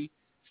 lonely,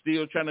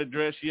 still trying to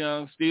dress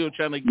young, still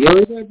trying to get." You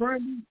heard that,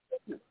 Brandy?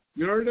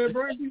 You heard that,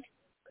 Brandy?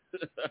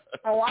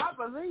 Oh, I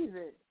believe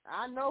it.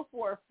 I know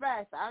for a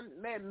fact. I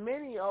met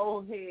many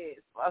old heads.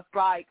 It's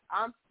like,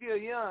 I'm still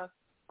young.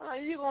 I'm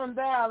like, you're going to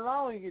die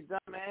alone, you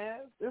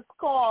dumbass. It's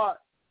called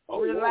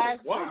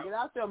relaxing. Wow. Get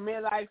out your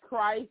midlife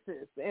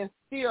crisis and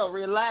still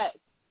relax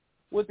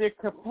with your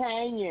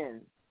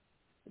companion.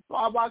 It's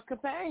all about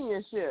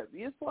companionship.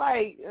 It's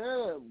like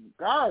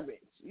garbage.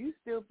 You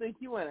still think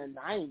you in the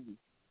 90s.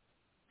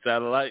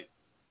 Satellite?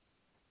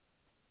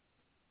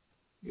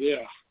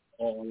 Yeah.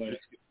 All that.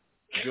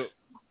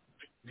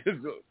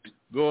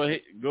 Go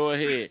ahead.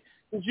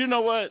 But you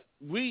know what?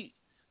 We,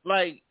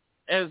 like,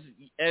 as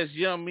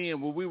young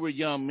men, when we were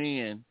young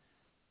men,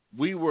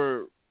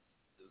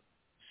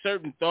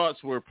 certain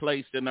thoughts were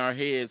placed in our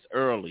heads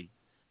early.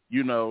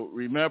 You know,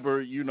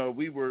 remember, you know,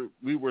 we were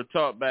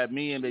taught by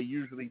men that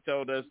usually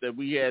told us that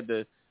we had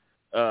to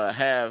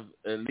have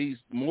at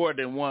least more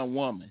than one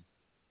woman.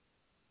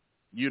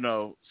 You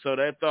know, so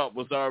that thought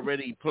was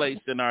already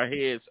placed in our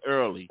heads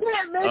early.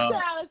 Pimp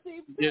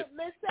mentality, pimp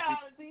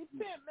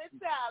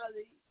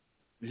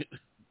mentality.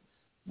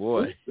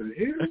 Boy.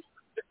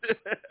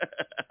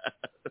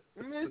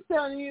 I'm just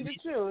telling you the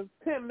truth.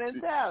 Pimp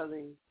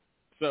mentality.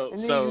 So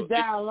you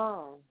die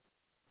alone.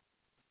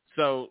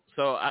 So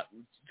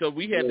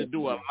we had to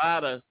do a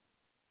lot of.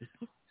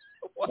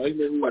 Like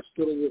we were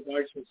stealing with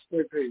ice and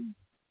spray painting.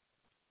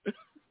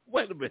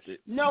 Wait a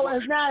minute. No,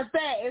 it's not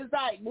that. It's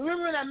like,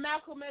 remember that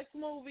Malcolm X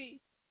movie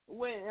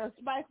when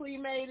Spike Lee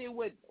made it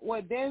with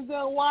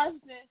Denzel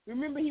Washington?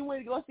 Remember he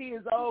went to go see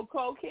his old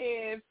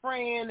cokehead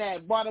friend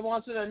that brought him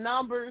onto the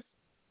numbers?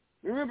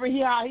 Remember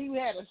how he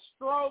had a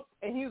stroke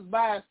and he was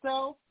by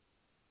himself?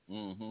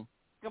 Mm-hmm.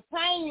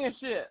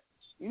 Companionship.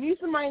 You need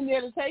somebody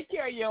there to take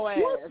care of your ass.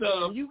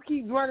 You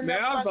keep running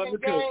that fucking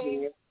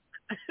game.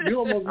 You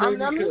almost made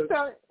me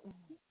cuss.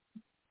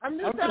 I'm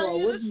just telling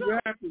you the truth. What you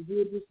have to do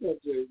with this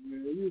subject,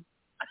 man?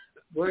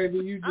 Brandy,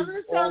 you just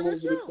all over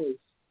the place.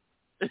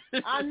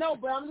 I know,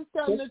 but I'm just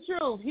telling the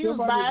truth. He was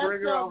by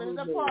himself in his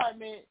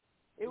apartment.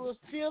 It was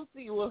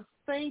filthy, it was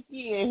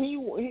stinky, and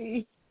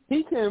he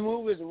couldn't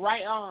move his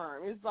right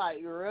arm. It's like,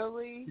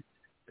 really?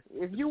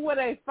 If you would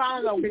have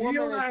found a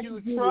woman that you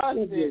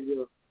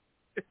trusted,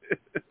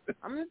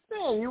 I'm just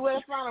saying, you would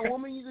have found a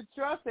woman you could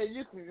trust that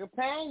you could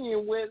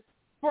companion with.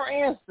 For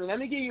instance, let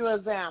me give you an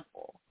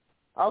example.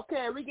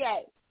 Okay, we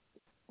got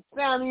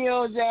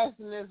Samuel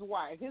Jackson and his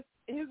wife.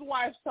 His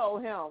wife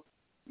told him,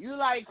 you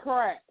like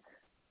crack.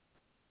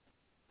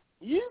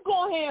 You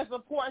go ahead and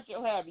support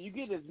your habit. You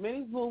get as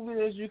many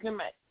movies as you can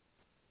make.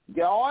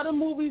 Get all the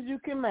movies you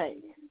can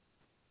make.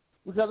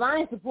 Because I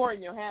ain't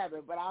supporting your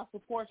habit, but I'll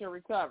support your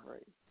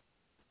recovery.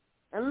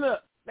 And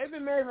look, they've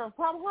been married for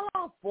probably,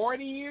 how long,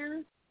 40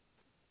 years?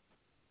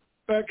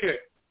 Okay.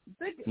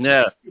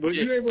 Yeah. But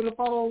you able to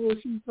follow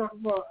what she's talking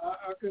about?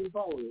 I couldn't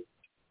follow it.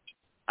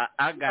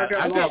 I got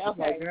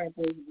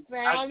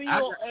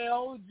Samuel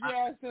L.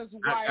 Jackson's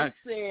wife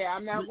said,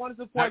 I'm not going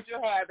to support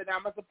your habit,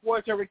 I'm going to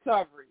support your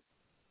recovery.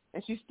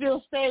 And she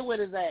still stayed with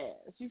his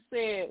ass. She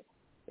said,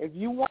 if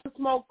you want to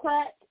smoke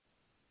crack,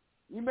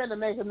 you better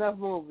make enough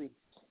movies.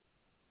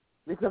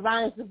 Because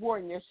I ain't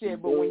supporting your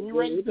shit. But when you're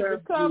ready to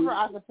recover,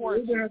 I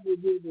support you. It have to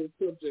do with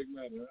the subject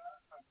matter.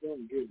 I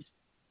don't get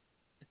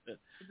it.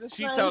 It's the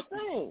same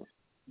thing.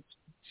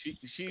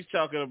 She's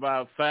talking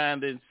about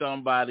finding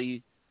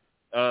somebody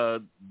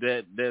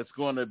that's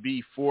going to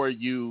be for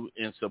you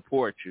and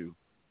support you,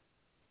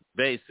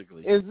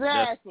 basically.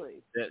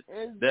 Exactly. That's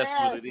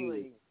what it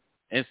is.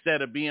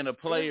 Instead of being a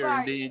player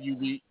and then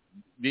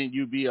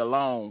you be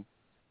alone,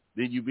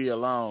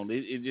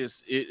 It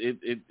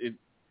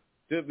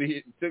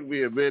took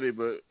me a minute,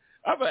 but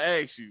I'm gonna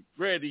ask you,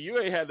 Brandy, you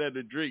ain't had nothing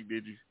to drink,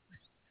 did you?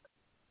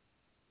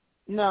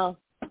 No.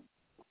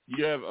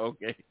 You have?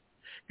 Okay.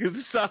 Because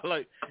it sound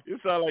like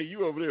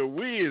you over there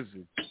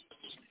whizzing.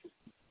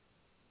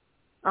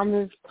 I'm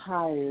just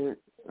tired.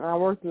 I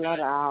worked a lot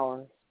of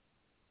hours.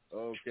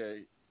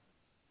 Okay.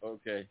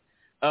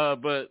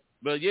 But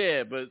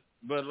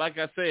like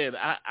I said,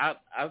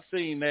 I've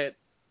seen that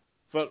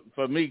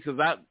for me, because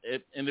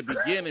in the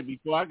beginning,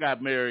 before I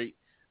got married,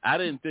 I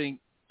didn't think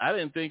I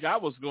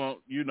was going,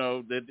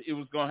 that it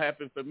was going to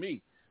happen for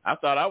me. I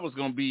thought I was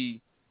going to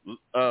be,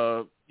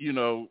 out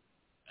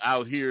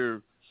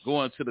here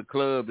going to the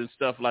club and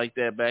stuff like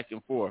that back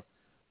and forth.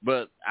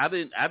 But I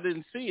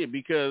didn't see it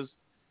because,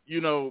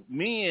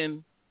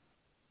 men,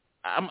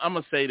 I'm going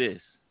to say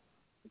this.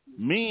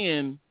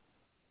 Men,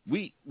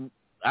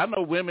 I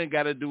know women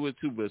got to do it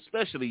too, but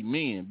especially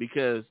men,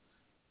 because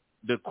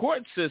the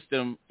court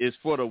system is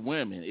for the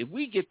women. If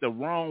we get the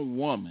wrong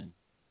woman,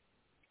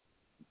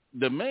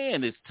 the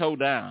man is toe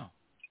down.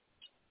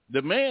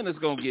 the man is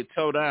going to get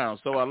towed down.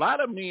 So a lot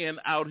of men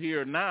out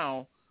here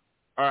now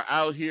are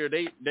out here,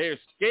 they're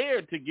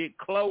scared to get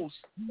close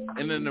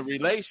and in the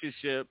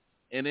relationship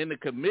and in the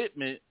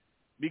commitment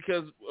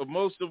because of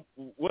most of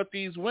what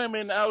these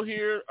women out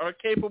here are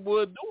capable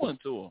of doing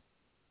to them.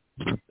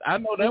 I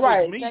know that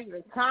was me. Take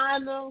a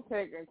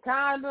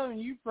condom,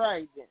 you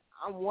pregnant.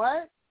 I'm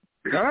what?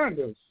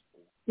 Condoms.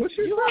 What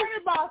you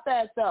heard about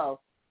that, though.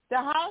 The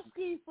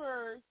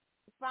housekeeper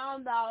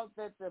found out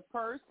that the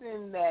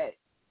person that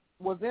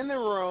was in the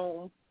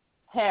room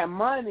had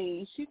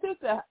money. She took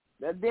the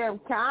damn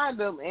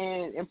condom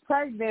and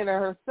impregnated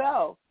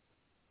herself.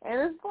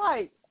 And it's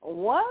like,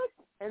 what?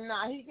 And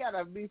now he got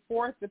to be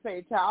forced to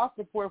pay child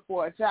support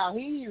for a child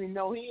he didn't even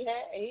know he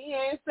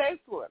had sex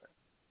with her.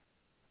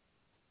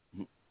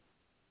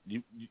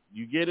 You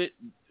get it,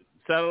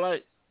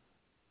 Satellite?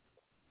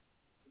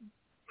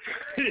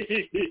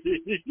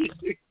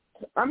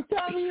 I'm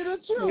telling you the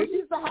truth.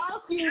 She's the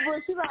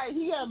housekeeper. She's like,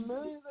 he got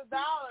millions of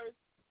dollars,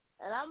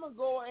 and I'm going to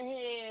go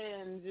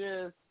ahead and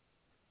just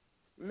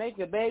make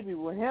a baby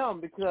with him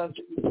because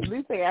at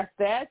least they got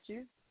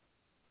statues.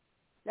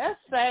 That's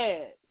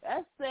sad.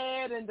 That's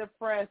sad and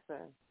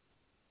depressing.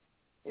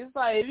 It's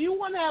like, if you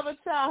want to have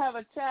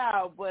a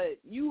child, but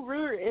you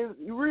rear them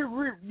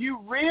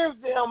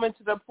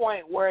into the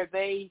point where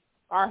they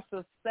are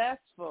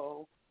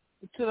successful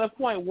to the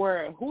point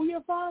where, who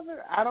your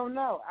father? I don't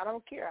know. I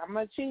don't care. I'm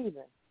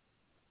achieving.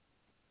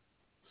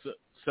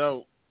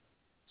 So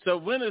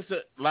when is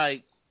it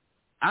like?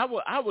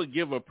 I would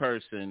give a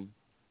person.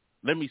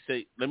 Let me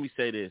say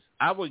this.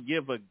 I would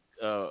give a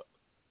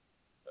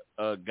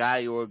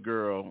guy or a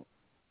girl,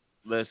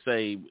 let's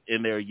say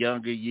in their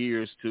younger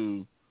years,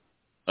 to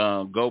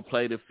go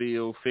play the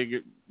field.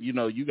 You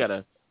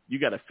gotta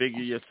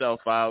figure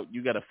yourself out.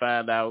 You gotta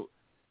find out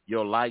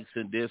your likes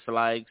and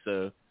dislikes,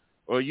 or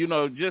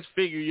just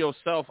figure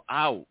yourself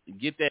out.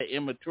 Get that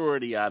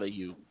immaturity out of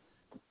you.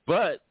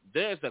 But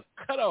there's a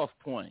cutoff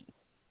point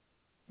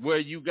where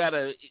you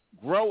gotta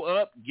grow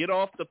up, get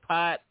off the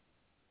pot,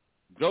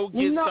 go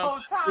get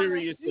something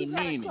serious and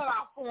meaning. You got a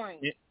cutoff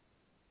point.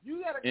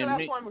 You got a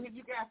cutoff point because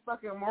you got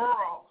fucking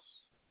morals.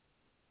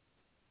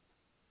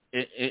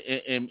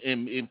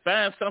 And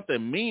find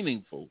something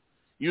meaningful.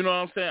 You know what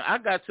I'm saying? I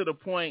got to the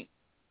point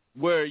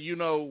where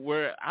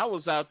where I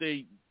was out there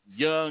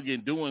young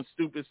and doing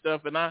stupid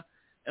stuff, and I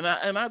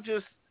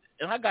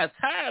got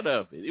tired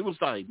of it. It was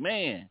like,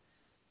 man,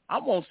 I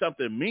want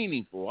something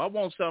meaningful. I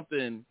want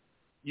something,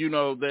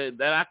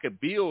 that I could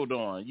build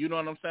on. You know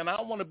what I'm saying? I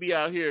don't want to be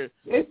out here.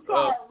 It's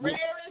called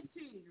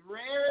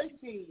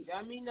rarity.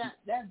 I mean,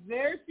 that's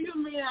very few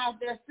men out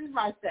there think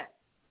like that.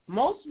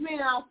 Most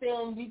men out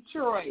there in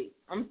Detroit,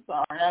 I'm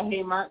sorry, I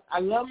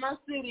love my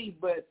city,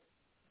 but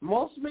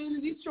most men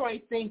in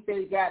Detroit think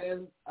they got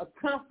a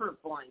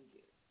comfort blanket.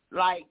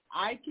 Like,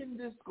 I can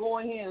just go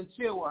ahead and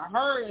chill with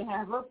her and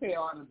have her pay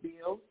all the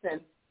bills,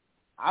 and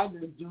I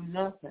just do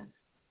nothing.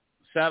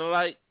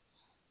 Satellite?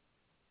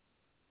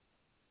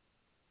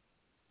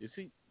 Is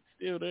he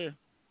still there?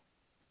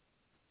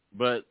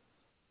 But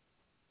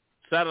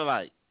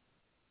Satellite,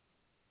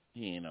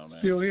 he ain't on that.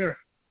 Still here.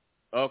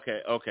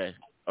 Okay.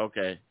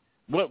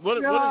 What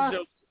is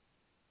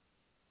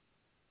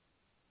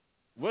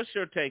what's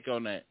your take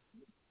on that?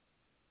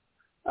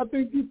 I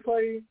think you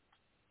play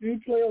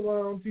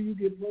around till you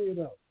get played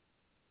up.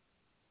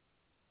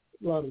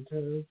 A lot of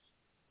times.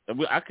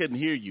 I couldn't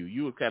hear you.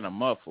 You were kind of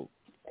muffled.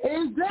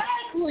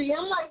 Exactly.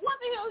 I'm like, what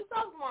the hell is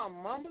talking about?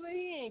 Mumbling?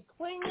 He ain't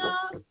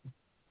Klingon?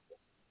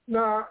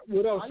 Nah,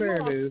 what I was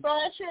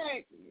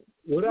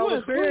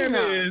saying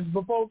is,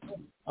 before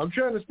I'm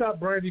trying to stop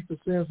Brandy from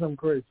saying something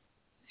crazy.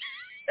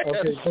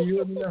 Okay, can you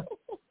let me know?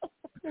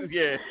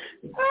 Yeah.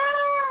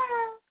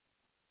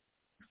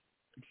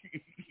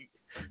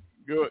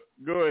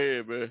 Go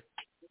ahead, man.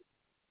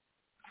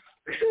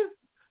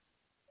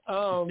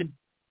 A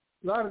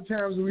lot of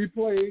times we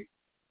play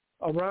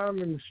around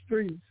in the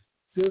streets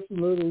just a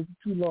little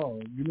too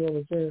long. You know what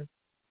I'm saying?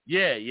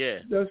 Yeah.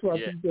 That's why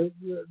I think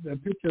that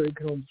picture it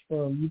comes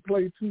from. You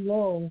play too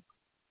long,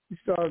 you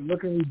start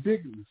looking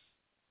ridiculous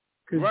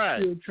because you're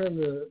still trying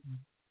to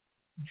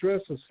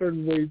dress a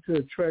certain way to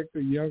attract a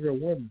younger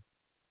woman.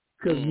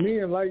 Because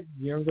men like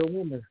younger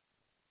women.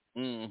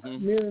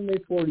 Mm-hmm. Men in their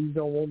 40s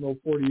don't want no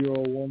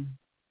 40-year-old woman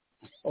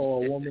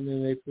or a woman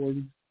in their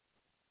 40s.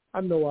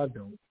 I know I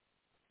don't.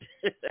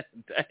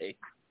 Dang.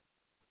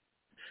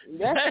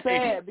 That's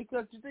sad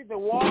because you think the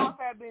walls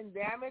have been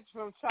damaged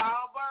from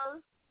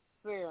childbirth?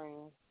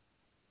 Serious.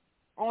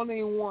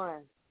 Only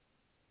one.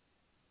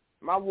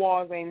 My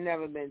walls ain't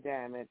never been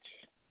damaged.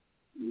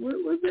 What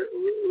are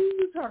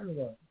you talking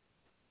about?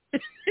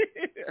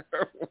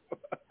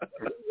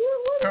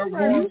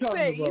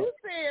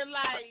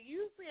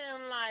 You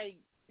saying like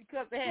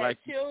because they had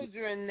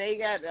children, they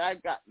got I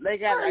ain't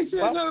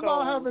saying nothing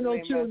about having no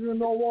children,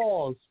 no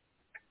walls.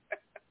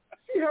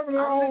 She having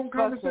her own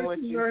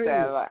conversation in her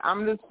head.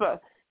 I'm just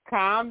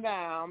calm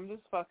down. I'm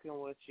just fucking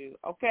with you,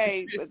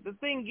 okay? But the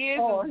thing is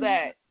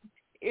that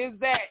is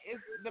that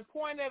the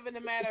point of the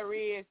matter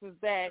is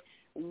that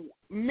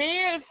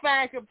men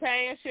find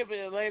companionship at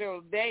a later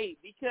date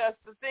because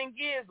the thing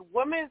is,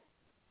 women's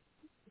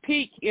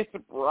peak is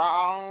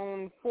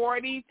around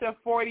 40 to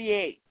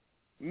 48.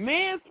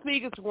 Men's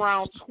peak is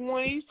around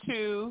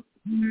 22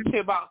 to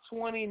about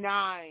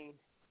 29.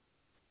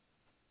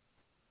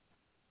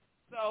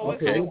 So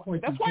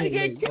that's why you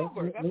get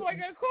cougars. That's why you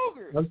get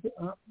cougars.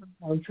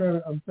 I'm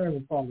trying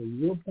to follow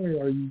you. What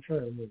point are you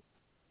trying to make?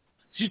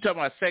 She's talking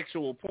about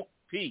sexual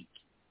peak.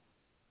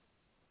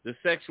 The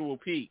sexual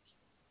peak.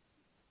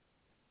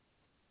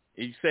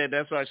 You said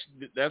that's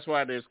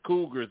why there's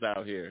cougars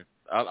out here.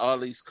 All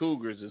these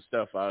cougars and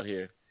stuff out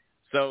here.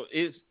 So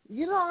it's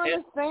you don't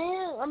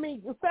understand. I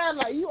mean, it sounds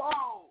like you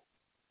all.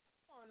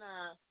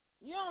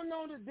 You don't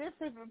know the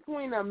difference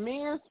between a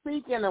man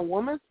speak and a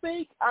woman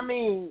speak? I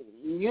mean,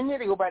 you need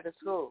to go back to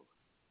school.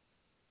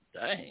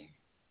 Dang.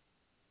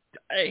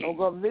 Or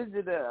go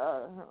visit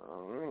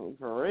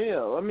for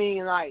real. I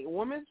mean, like,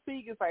 women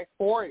speak is like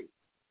 40.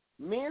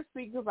 Men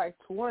speak is like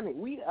 20.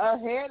 We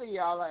ahead of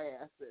y'all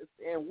asses.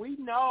 And we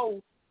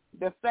know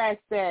the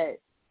fact that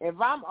if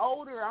I'm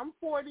older, I'm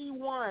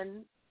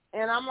 41,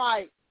 and I'm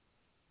like,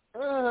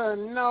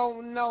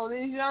 no,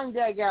 this young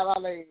guy got a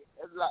lot of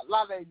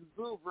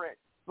exuberance.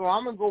 So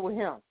I'm going to go with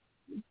him.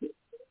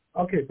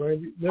 Okay,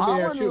 Brandy, let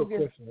me ask you a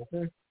question,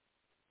 okay?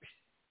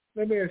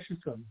 Let me ask you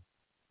something.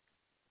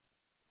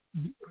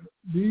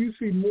 Do you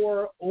see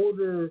more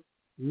older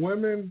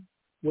women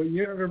with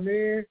younger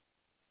men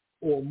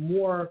or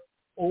more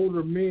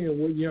older men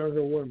with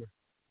younger women?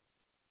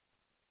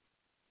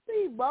 I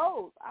see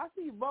both.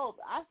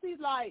 I see,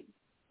 like,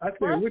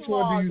 which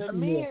one do you see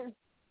more?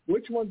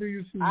 Which one do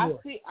you see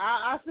more?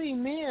 I see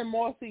men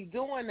mostly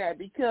doing that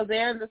because they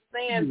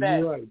understand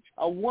that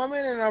a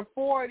woman in her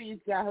 40s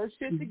got her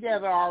shit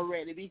together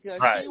already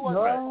because she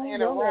wasn't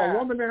playing around. A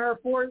woman in her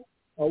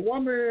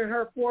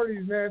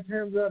 40s, 9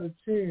 times out of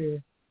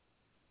 10,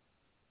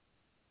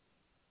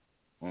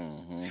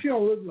 she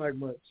don't look like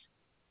much.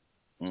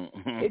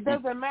 It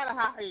doesn't matter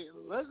how he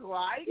looks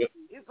like.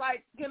 It's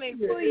like, can they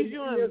please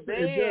you in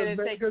bed and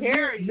take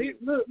care of you?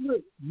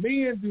 Look,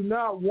 men do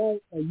not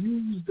want a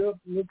used up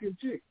looking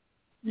chick.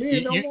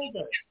 Men don't want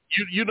that.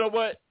 You know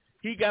what?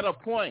 He got a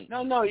point.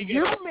 No,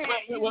 you man.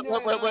 Wait.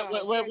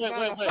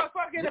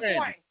 Fuck get a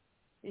point.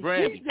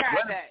 Brandy,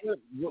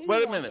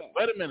 wait a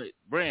minute,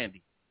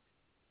 Brandy.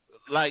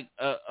 Like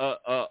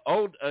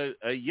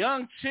a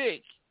young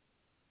chick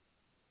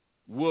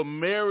will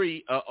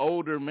marry an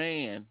older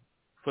man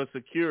for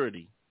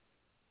security.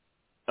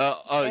 Wait a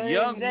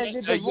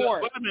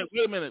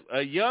minute.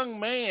 A young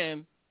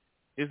man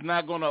is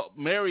not going to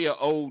marry an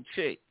old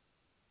chick.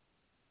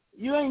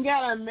 You ain't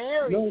gotta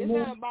marry. It's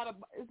not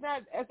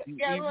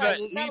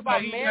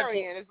about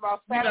marrying. It's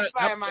about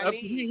satisfying my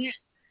needs.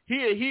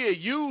 He a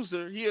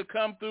user. He'll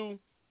come through.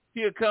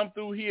 He'll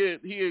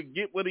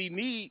get what he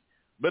needs,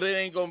 but it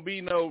ain't gonna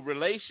be no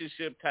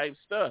relationship type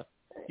stuff.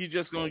 He's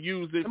just gonna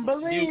use it.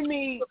 Believe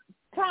me,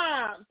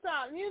 Tom.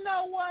 You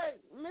know what,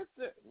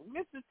 Mr.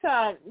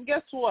 Tom?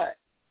 Guess what?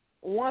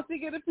 Once he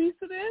get a piece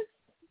of this,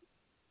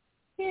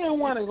 he ain't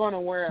want to go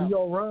nowhere else. He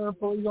gonna run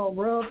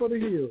for the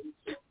hills.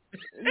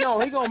 No,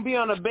 he gonna be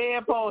on the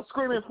bedpost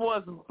screaming for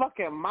his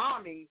fucking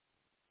mommy.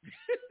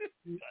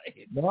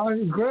 Why would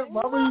he do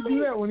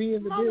that when he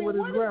in the bed with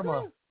his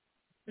grandma?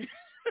 He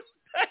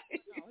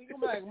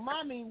gonna be like,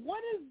 "Mommy,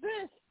 what is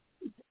this?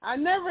 I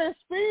never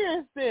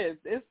experienced this."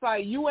 It's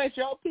like you at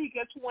your peak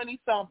at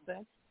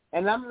 20-something,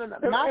 and I'm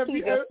my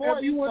peak at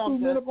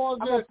 40-something. I'm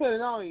gonna put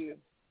it on you.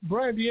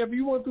 Brandy, have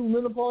you went through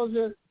menopause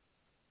yet?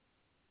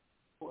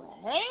 Well,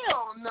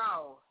 hell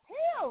no.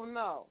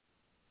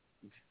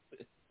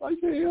 I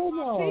say, hell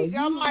no.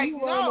 I'm like,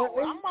 no,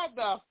 I'm about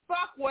to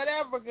fuck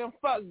whatever can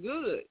fuck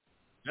good.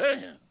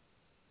 Damn.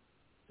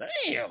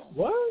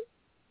 What?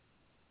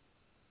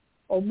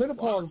 Oh,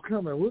 menopause is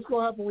coming. What's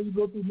going to happen when you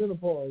go through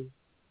menopause?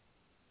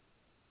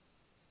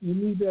 You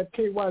need that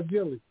KY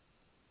jelly.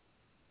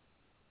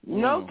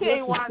 No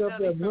KY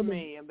jelly for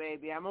me,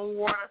 baby. I'm a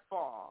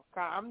waterfall.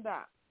 I'm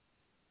done.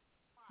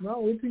 No,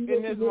 we can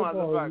get this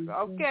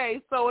motherfucker.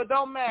 Okay, so it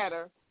don't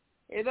matter.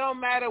 It don't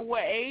matter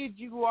what age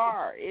you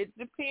are. It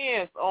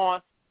depends on,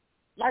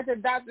 like the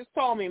doctors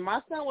told me,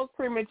 my son was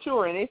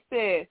premature, and they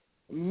said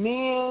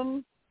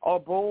men or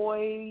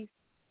boys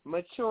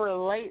mature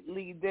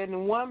lately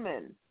than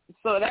women.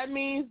 So that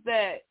means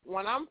that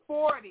when I'm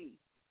 40,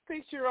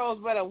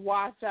 6-year-olds better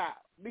watch out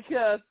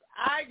because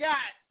I got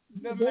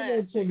the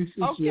magic.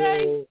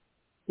 Okay?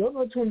 Don't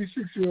know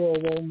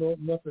 26-year-old won't know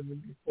nothing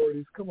in the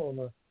 40s. Come on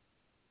now.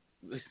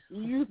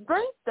 You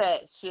think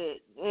that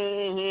shit,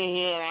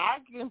 and I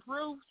can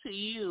prove to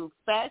you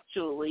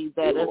factually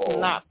that it's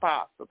not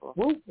possible.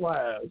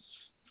 Wise.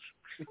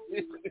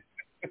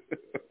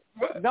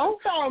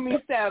 Don't call me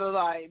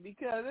satellite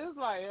because it's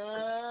like,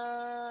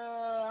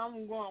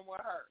 I'm going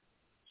with her.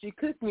 She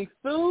cooked me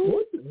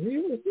food.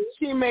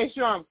 She made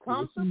sure I'm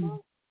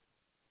comfortable,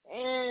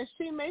 and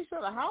she made sure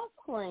the house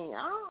clean.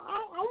 I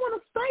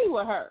want to stay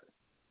with her.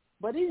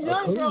 But these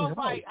young girls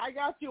like, I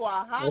got you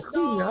a hot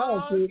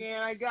dog,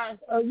 and I got.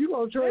 You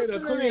gonna trade a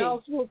clean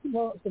house for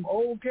some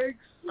old cakes?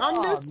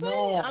 I'm just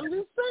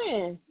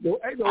saying.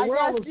 I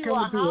got you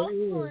a house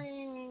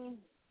clean.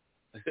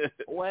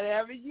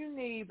 Whatever you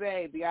need,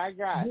 baby, I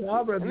got you.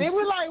 And they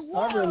were like,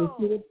 whoa.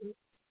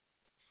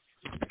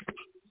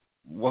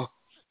 Whoa.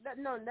 That's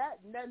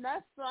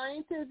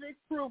scientific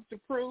proof to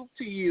prove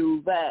to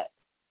you that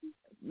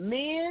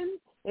men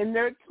in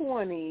their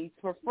 20s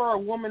prefer a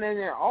woman in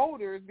their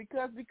older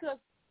because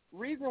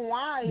reason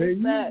why is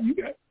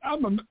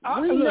I'm a man.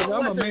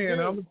 I'm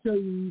gonna tell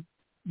you,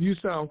 you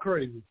sound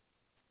crazy.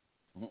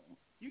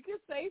 You can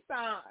say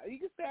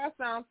I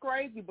sound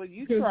crazy, but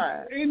you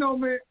try. Ain't no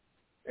man.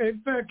 Hey,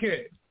 fat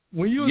cat.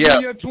 When you was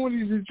in your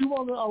 20s, did you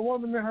want a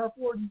woman in her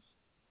 40s?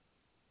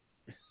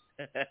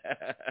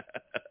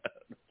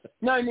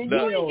 No, you ain't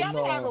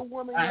gotta have a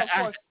woman in your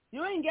 40s.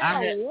 You ain't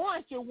gotta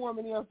want your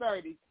woman in your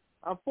 30s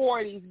or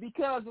 40s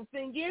because the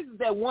thing is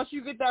that once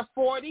you get that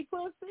 40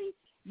 pussy,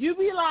 you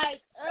be like,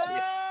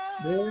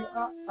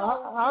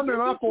 I'm in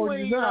my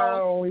 40s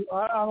now.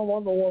 I don't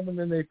want no woman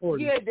in their 40s.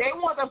 Yeah, they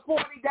want the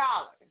 $40.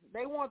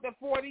 They want the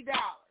 $40.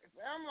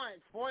 I'm like,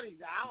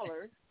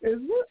 $40?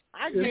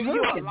 I give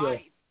you a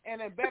life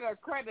and a better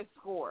credit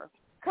score.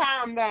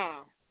 Calm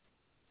down.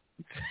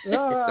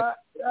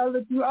 I'll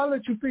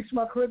let you fix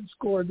my credit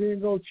score, then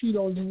go cheat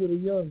on you with a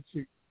young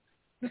chick.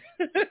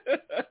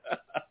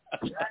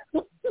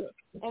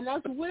 And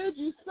that's weird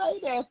you say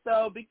that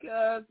though,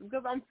 because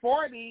I'm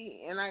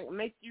 40 and I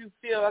make you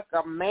feel like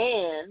a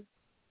man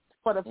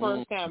for the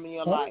first time in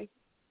your life.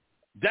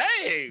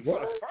 Dang, for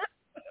the first.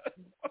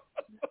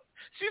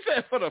 She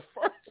said for the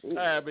first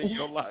time in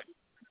your life.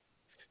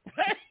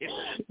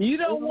 You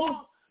don't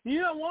want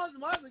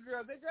some other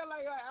girls. They go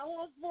like, I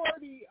want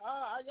 40.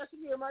 I got to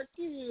get my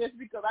kids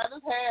because I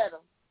just had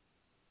them.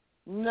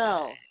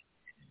 No.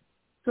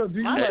 So do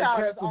you my like child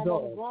cats is and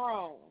dogs? almost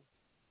grown.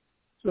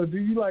 So do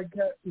you like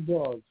cats and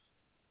dogs?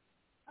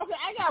 Okay,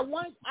 I got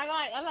one.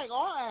 I like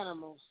all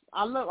animals.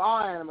 I love all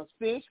animals: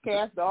 fish,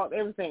 cats, dogs,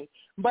 everything.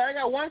 But I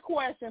got one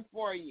question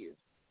for you.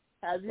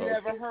 Have you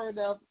ever heard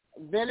of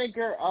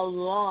vinegar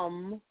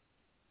alum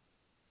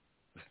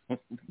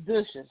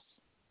dishes?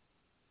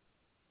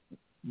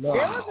 No.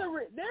 There was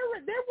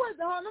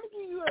let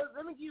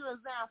me give you an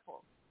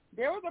example.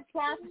 There was a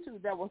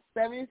prostitute that was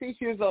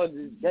 76 years old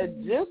that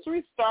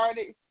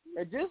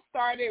just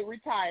started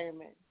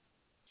retirement.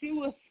 She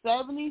was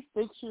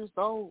 76 years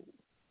old.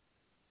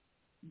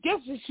 Guess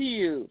what she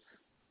used?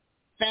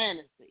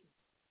 Fantasy.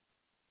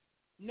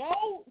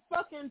 No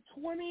fucking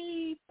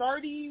 20,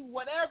 30,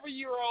 whatever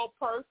year old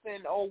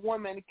person or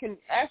woman can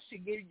actually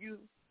give you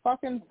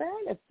fucking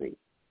fantasy.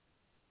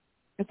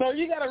 And so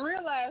you got to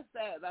realize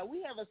that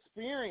we have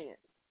experience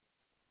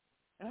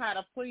in how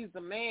to please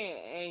a man.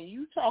 And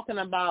you talking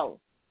about,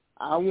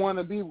 I want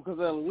to be because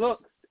of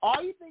looks.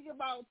 All you think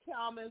about,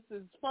 Thomas,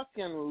 is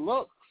fucking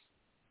looks.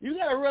 You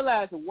got to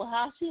realize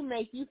how she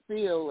make you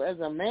feel as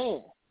a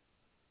man.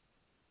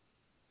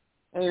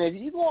 And if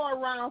you go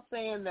around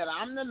saying that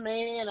I'm the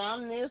man,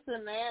 I'm this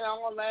and that, I'm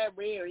all that,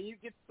 and you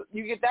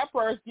get that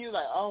person, you're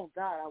like, oh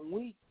God, I'm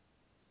weak.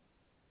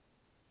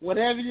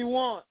 Whatever you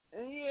want,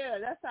 and yeah,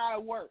 that's how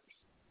it works.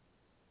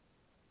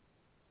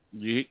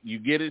 You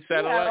get it,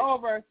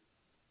 satellite?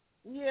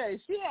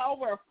 She had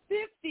over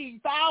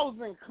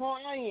 50,000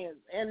 clients,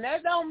 and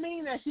that don't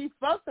mean that she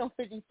fucked them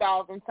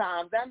 50,000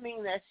 times. That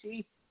means that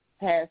she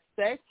had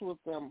sex with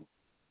them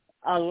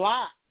a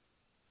lot.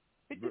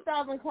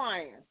 50,000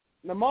 clients.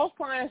 The most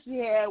clients she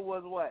had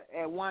was what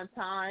at one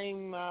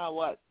time?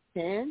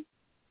 10?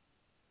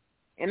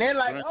 And they're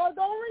like, "Oh,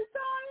 don't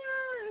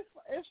retire!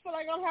 It's for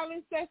like I'm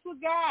having sex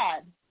with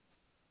God."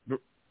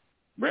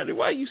 Brandy,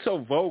 why are you so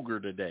vulgar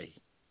today?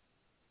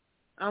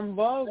 I'm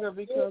vulgar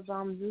because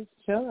I'm just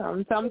chilling.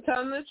 I'm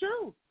telling the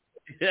truth.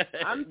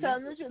 I'm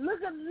telling the truth.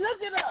 Look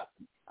it up.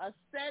 A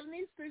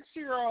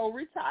 76-year-old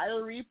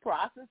retiree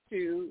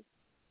prostitute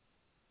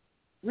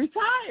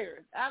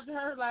retired after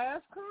her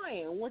last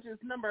client, which is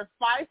number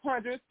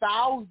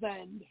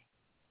 500,000.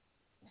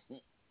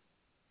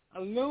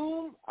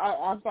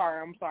 I'm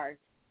sorry.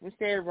 We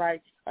said it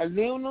right.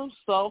 Aluminum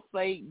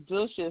sulfate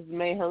dishes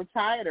made her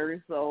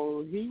tighter,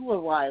 so he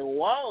was like,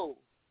 whoa.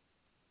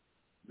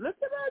 Look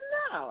at that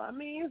now. I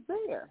mean, it's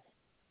there.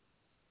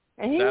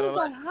 And he was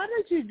like, how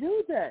did you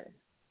do that?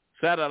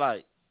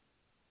 Satellite.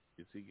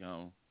 Is he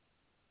gone?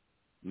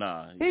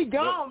 Nah. He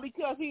gone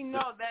because he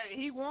know that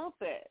he wants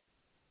that.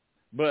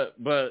 But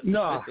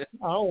nah,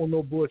 I don't want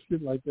no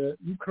bullshit like that.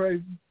 You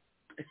crazy?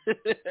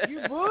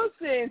 You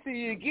bullshit until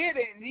you get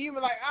it. And you be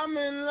like, I'm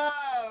in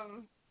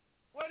love.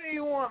 What do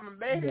you want? My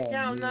bank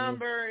account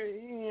number?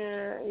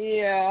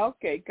 Yeah.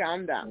 Okay,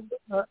 calm down.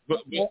 I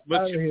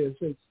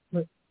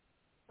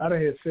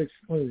done had sex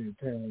plenty of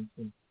times.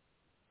 And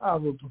I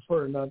would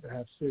prefer not to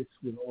have sex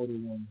with an older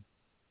woman.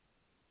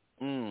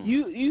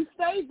 You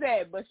say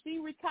that, but she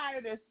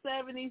retired at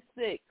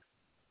 76.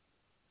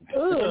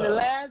 And the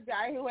last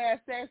guy who had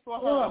sex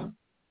with her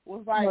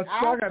was like, I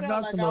felt like I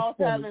was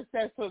having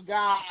sex with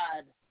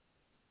God.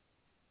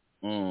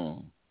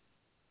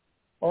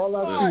 All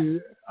I see,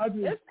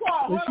 it's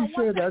called. when she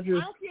said, I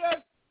just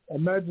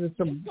imagine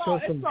some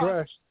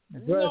dress.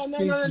 No.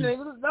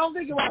 Don't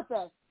think about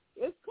that.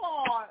 It's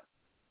called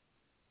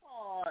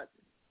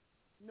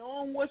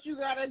knowing what you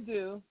gotta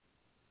do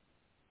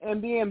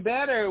and being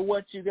better at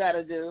what you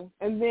gotta do,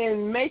 and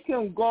then make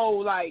him go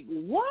like,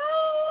 what?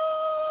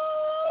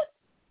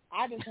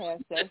 I just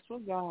had sex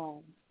with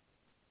God.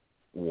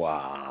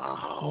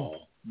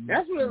 Wow.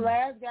 That's what the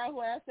last guy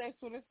who had sex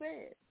with her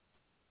said.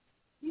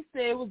 He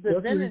said it was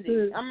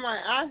divinity. I'm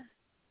like,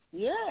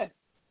 yeah.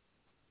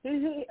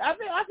 I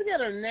forget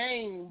her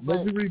name.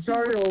 Was he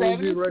retarded or was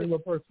he a regular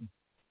person?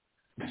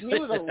 He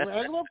was a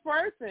regular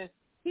person.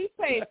 He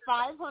paid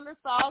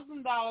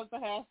 $500,000 to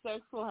have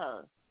sex with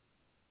her.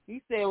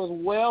 He said it was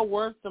well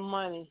worth the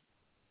money.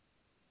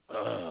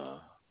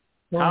 How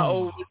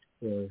old was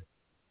she?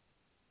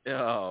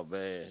 Oh,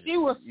 man. She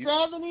was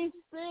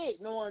 76.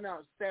 No,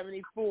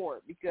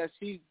 74 because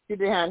she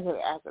didn't have her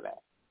after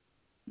that.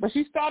 But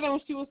she started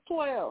when she was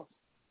 12.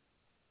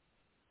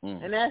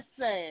 And that's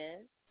sad.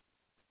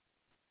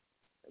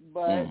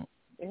 But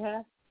it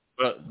has.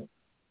 But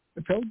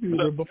I told you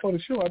that before the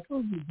show. I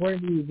told you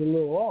Brandy was a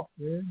little off,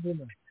 man,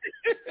 didn't I?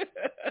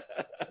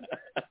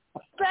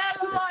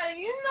 Satellite,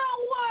 you know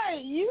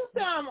what? You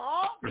sound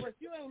off, but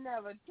you ain't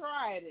never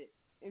tried it.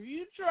 If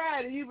you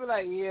tried it, you'd be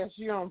like, yeah,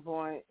 she on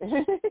point.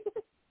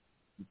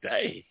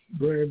 Dang.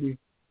 Brandy.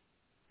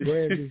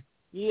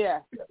 Yeah.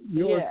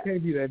 Yours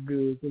can't be that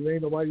good because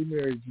ain't nobody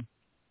married you.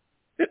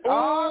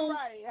 All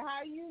right.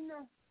 How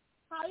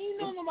you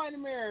know nobody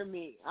married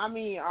me? I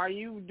mean, are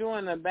you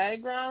doing a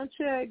background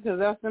check? Because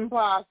that's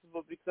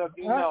impossible because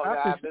you know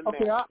that I've been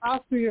married. Okay,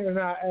 I'll see her and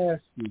I'll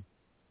ask you.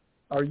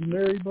 Are you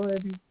married,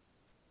 Brandy?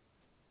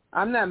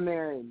 I'm not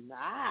married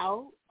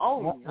now.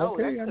 Oh, no,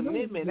 okay, that's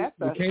commitment. It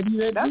can't be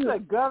that that's good. a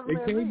government.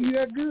 It can't be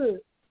that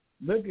good.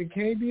 Look, it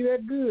can't be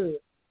that good.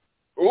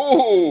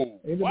 Ooh,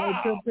 ain't nobody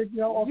trying to take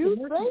you out off the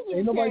market.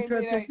 Ain't nobody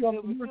trying to take you off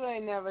the market. You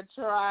ain't never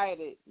tried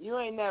it.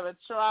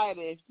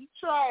 If you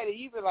tried it,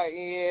 you be like,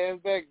 yeah,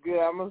 it's that good.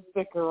 I'm going to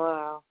stick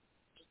around.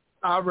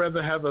 I'd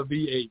rather have a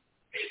V8.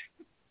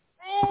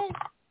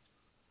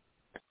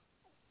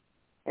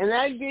 And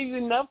that gives you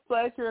enough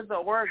pleasure as an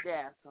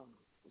orgasm.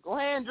 Go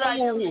ahead and drive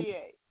your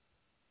V8.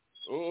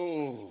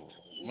 Oh,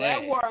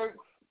 man.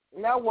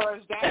 That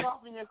works. Drive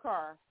off in your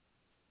car.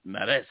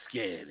 Now that's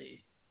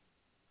scary.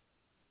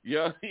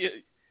 Yo,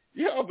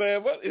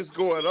 man, what is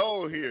going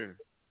on here?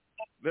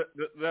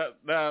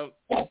 Now,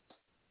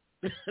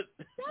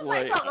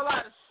 Somebody talk a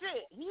lot of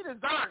shit. He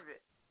deserved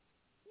it.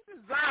 He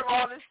deserved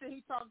all this shit.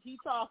 He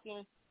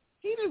talking.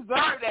 He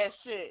deserved that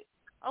shit.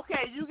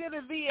 Okay, you get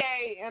a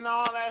VA and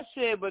all that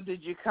shit, but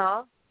did you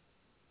come?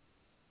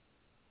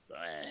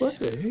 What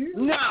the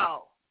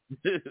hell?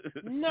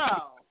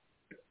 No.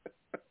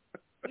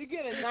 You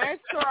get a nice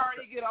car,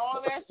 you get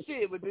all that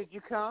shit, but did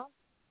you come?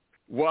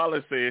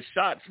 Wallace said,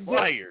 shots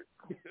fired.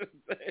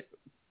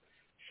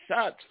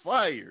 Shots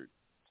fired.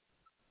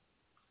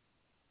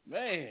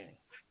 Man.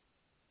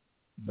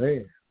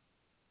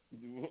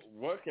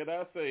 What can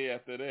I say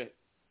after that?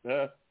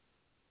 Huh?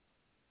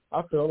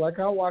 I feel like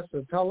I watched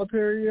a Tyler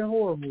Perry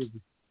horror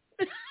movie.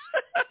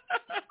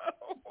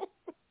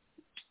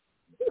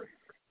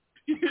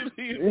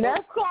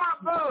 That's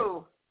called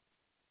boo.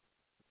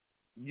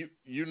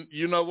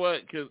 You know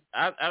what? Because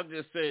I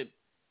just said,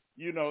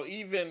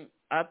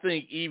 I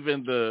think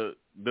even the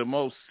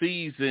most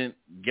seasoned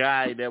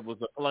guy that was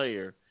a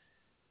player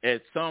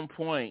at some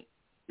point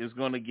is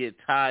going to get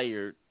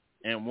tired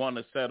and want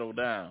to settle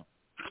down.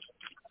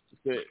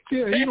 Yeah,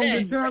 you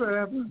don't get tired of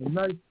having a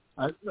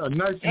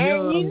nice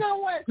young, and you know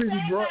what? pretty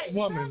bright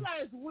woman.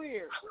 Satellite is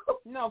weird.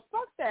 No,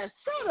 fuck that.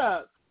 Shut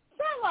up.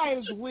 Satellite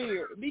is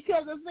weird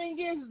because the thing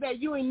is that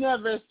you ain't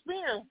never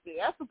experienced it.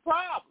 That's the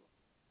problem.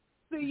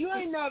 See, you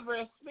ain't never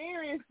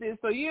experienced it,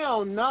 so you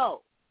don't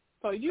know.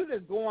 So you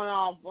just going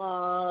off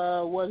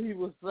what he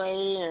was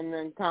saying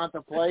and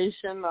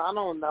contemplation. I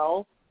don't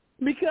know.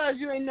 Because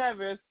you ain't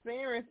never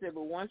experienced it,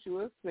 but once you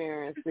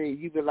experience it,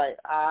 you be like,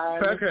 I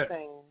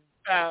understand.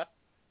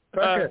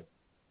 Okay.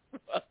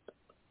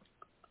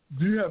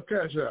 Do you have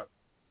Cash App?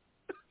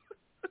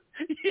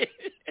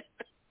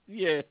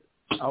 Yeah.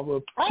 I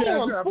will Cash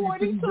App you $50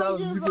 if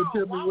you can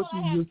tell me what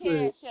you just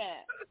said.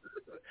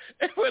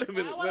 Wait a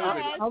minute.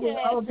 I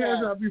will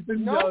Cash App you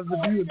 $50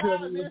 if you can tell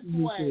me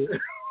what you just said.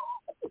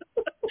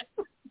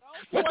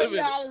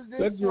 $40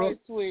 this way,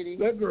 sweetie.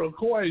 That girl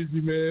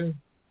crazy, man.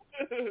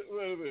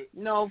 Wait a minute.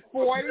 No,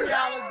 $40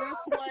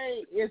 this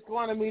way is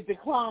going to be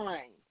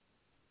declined.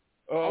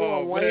 I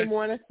want way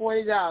more than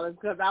 $40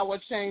 because I will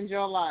change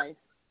your life.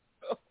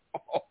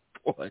 Oh,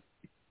 boy.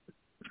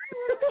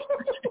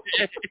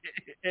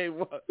 Hey,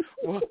 what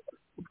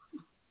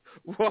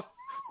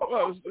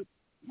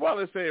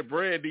Wallace said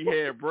Brandy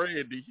had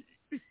brandy.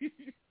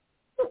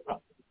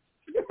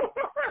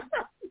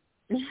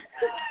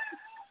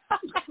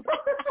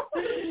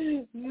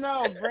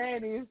 No,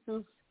 brandy is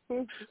too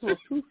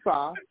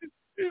soft.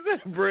 He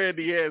said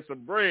Brandy had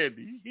some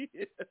brandy.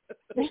 Yeah,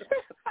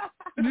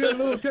 a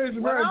little taste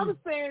of What brandy. I'm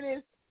saying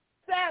is,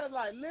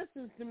 Satellite,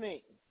 listen to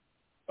me.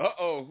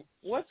 Uh-oh.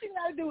 What you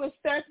got to do is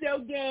step your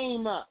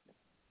game up.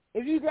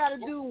 If you got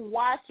to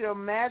watch your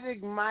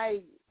Magic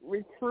Mike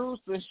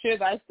recruits and shit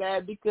like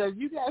that, because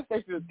you got to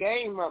step your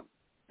game up.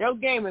 Your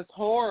game is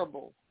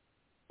horrible.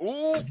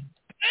 Ooh.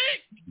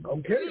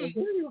 Okay.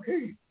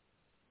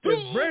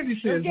 If Brandy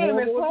says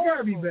horrible, it's got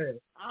to be bad.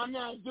 I'm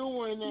not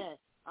doing that.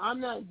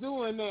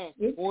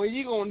 Or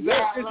you going to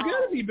die it's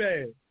got to be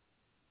bad.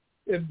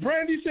 If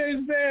Brandy says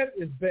bad,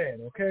 it's bad,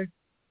 okay?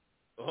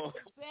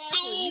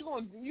 Exactly.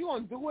 You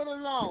gonna do it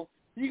alone.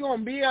 You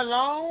gonna be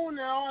alone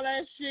and all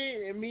that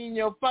shit, and me and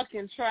your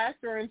fucking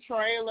tractor and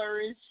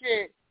trailer and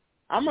shit.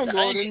 I'm gonna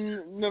go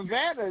to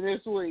Nevada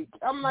this week.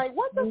 I'm like,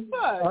 what the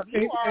fuck?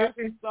 You are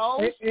so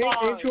sorry.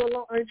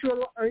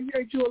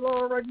 Ain't you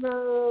alone right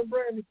now,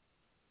 Brandy?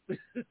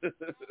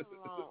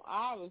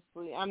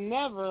 Obviously, I'm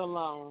never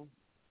alone.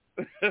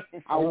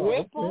 I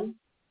whip them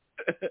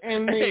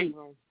and leave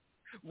them.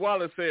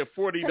 Wallace said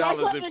 $40. Can I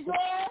cut the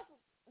grass?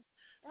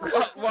 Can I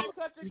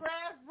cut the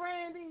grass,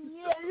 Brandy?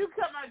 Yeah, you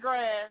cut my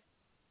grass.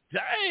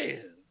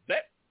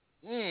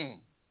 Damn.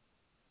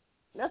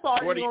 That's all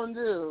you're going to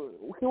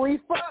do. Can we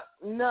fuck?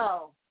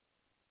 No.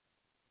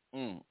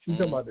 She's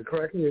talking about the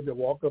crackhead that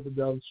walk up and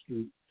down the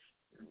street.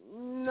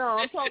 No,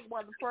 I'm talking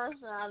about the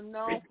person I've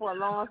known for a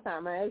long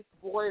time, my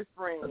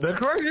ex-boyfriend. The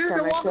crackhead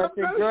that walk up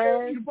and down the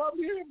street? You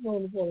probably have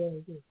known for a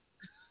long time.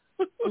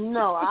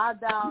 No, I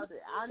doubt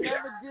it. I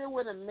never deal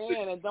with a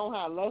man that don't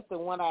have less than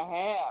what I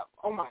have.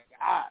 Oh, my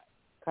God.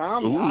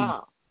 Calm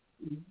down.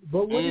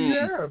 But what do you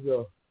have,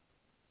 though?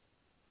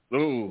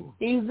 Ooh.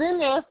 He's in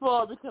there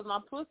for because my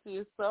pussy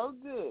is so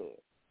good.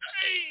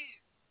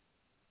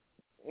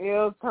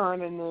 It'll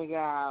turn a nigga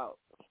out.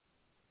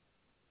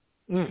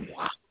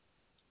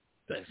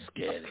 That's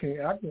scary.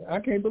 I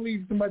can't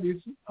believe somebody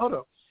is... Hold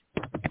up.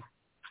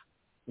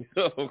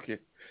 Okay.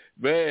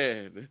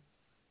 Man.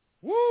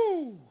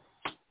 Woo.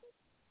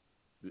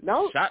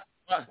 No.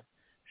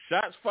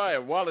 Shots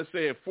fired. Wallace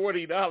said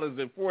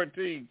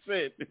 $40.14.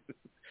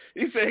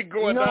 He said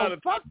going down to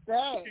fuck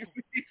that.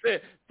 He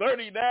said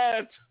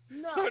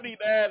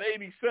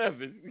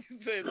 39.87. He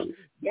said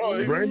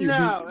Brandy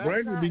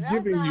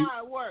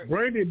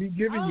be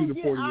giving you the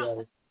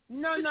 $40.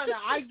 No.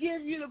 I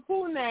give you the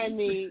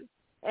punani,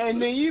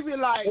 and then you be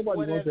like,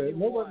 nobody wants that.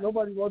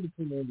 Nobody wants the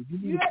punani.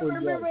 Give me the $40.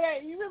 Remember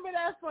that? You remember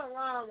that from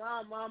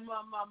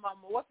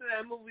what's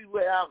that movie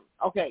with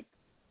okay,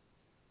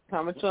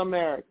 Coming to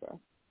America.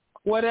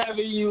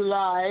 Whatever you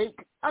like.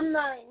 I'm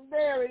not.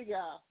 There we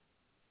go.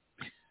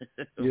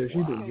 Yeah, she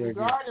been drinking.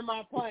 Guarding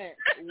my plant.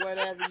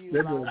 Whatever you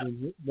like.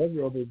 That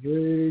girl been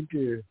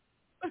drinking.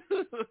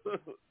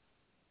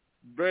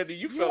 Brandy,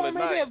 you felt it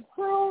nice.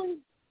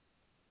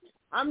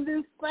 I'm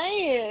just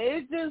saying,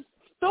 it's just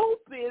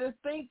stupid to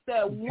think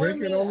that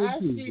women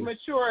actually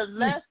mature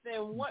less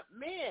than what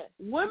men.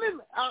 Women,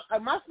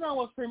 my son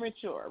was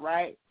premature,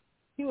 right?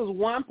 He was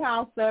 1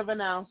 pound 7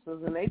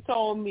 ounces, and they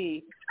told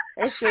me,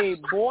 they say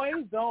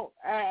boys don't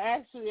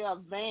actually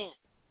advance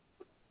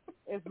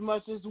as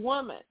much as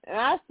women. And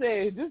I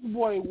said, this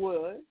boy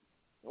would.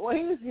 Well,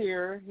 he's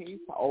here. He's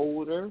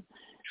older.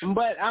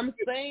 But I'm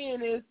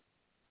saying is,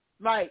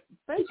 like,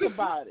 think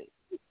about it.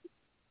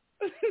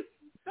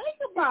 Think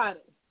about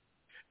it.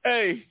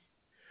 Hey,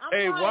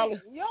 like,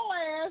 Wallace. Your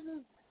ass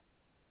is.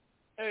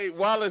 Hey,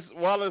 Wallace,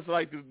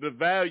 like the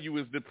value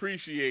is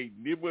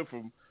depreciating. It went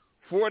from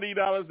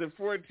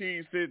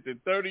 $40.14 to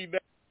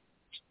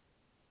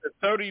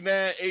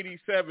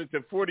 $39.87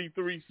 to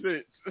 43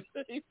 cents.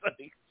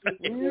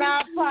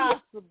 Not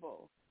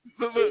possible.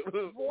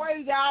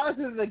 $40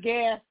 is a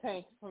gas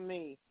tank for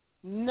me.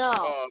 No.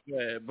 Oh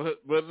man, but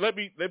let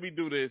me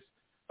do this.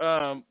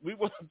 We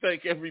want to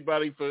thank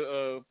everybody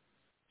for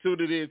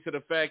tuning in to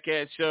the Fat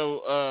Cat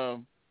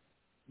Show.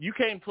 You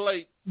can't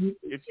play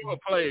if you're a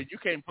player. You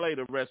can't play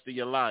the rest of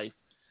your life.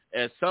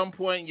 At some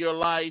point in your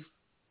life,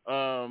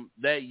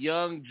 that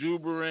young,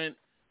 jubilant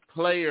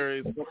player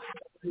is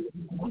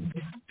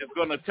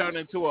going to turn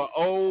into an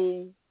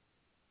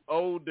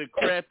old,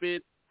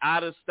 decrepit,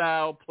 out of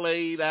style,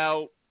 played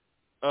out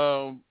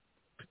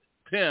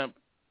pimp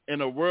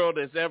in a world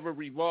that's ever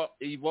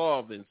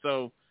evolving.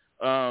 So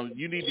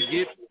you need to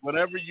get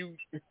whatever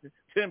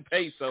 10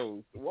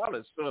 pesos.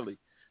 Wallace silly.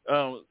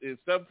 At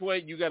some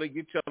point, you got to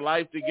get your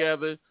life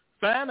together.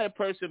 Find that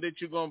person that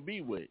you're going to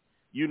be with.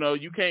 You know,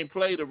 you can't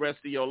play the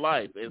rest of your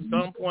life. At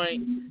some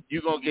point,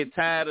 you're going to get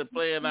tired of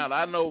playing out.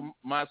 I know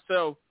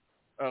myself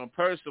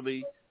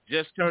personally,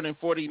 just turning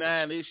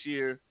 49 this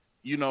year,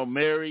 you know,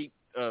 married,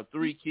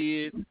 3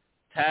 kids,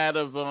 I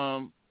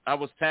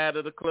was tired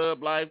of the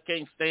club life,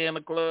 can't stay in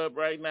the club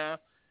right now.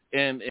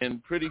 And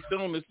pretty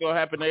soon it's going to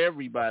happen to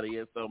everybody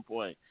at some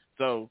point.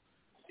 So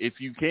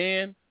if you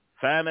can,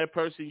 find that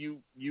person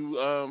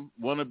you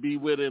want to be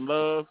with and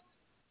love.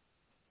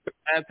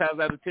 9 times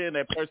out of 10,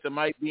 that person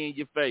might be in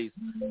your face.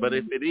 But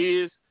if it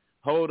is,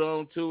 hold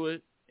on to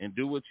it and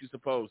do what you're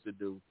supposed to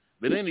do.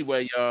 But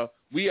anyway, y'all,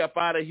 we up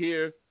out of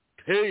here.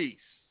 Peace.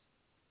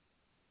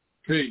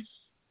 Peace.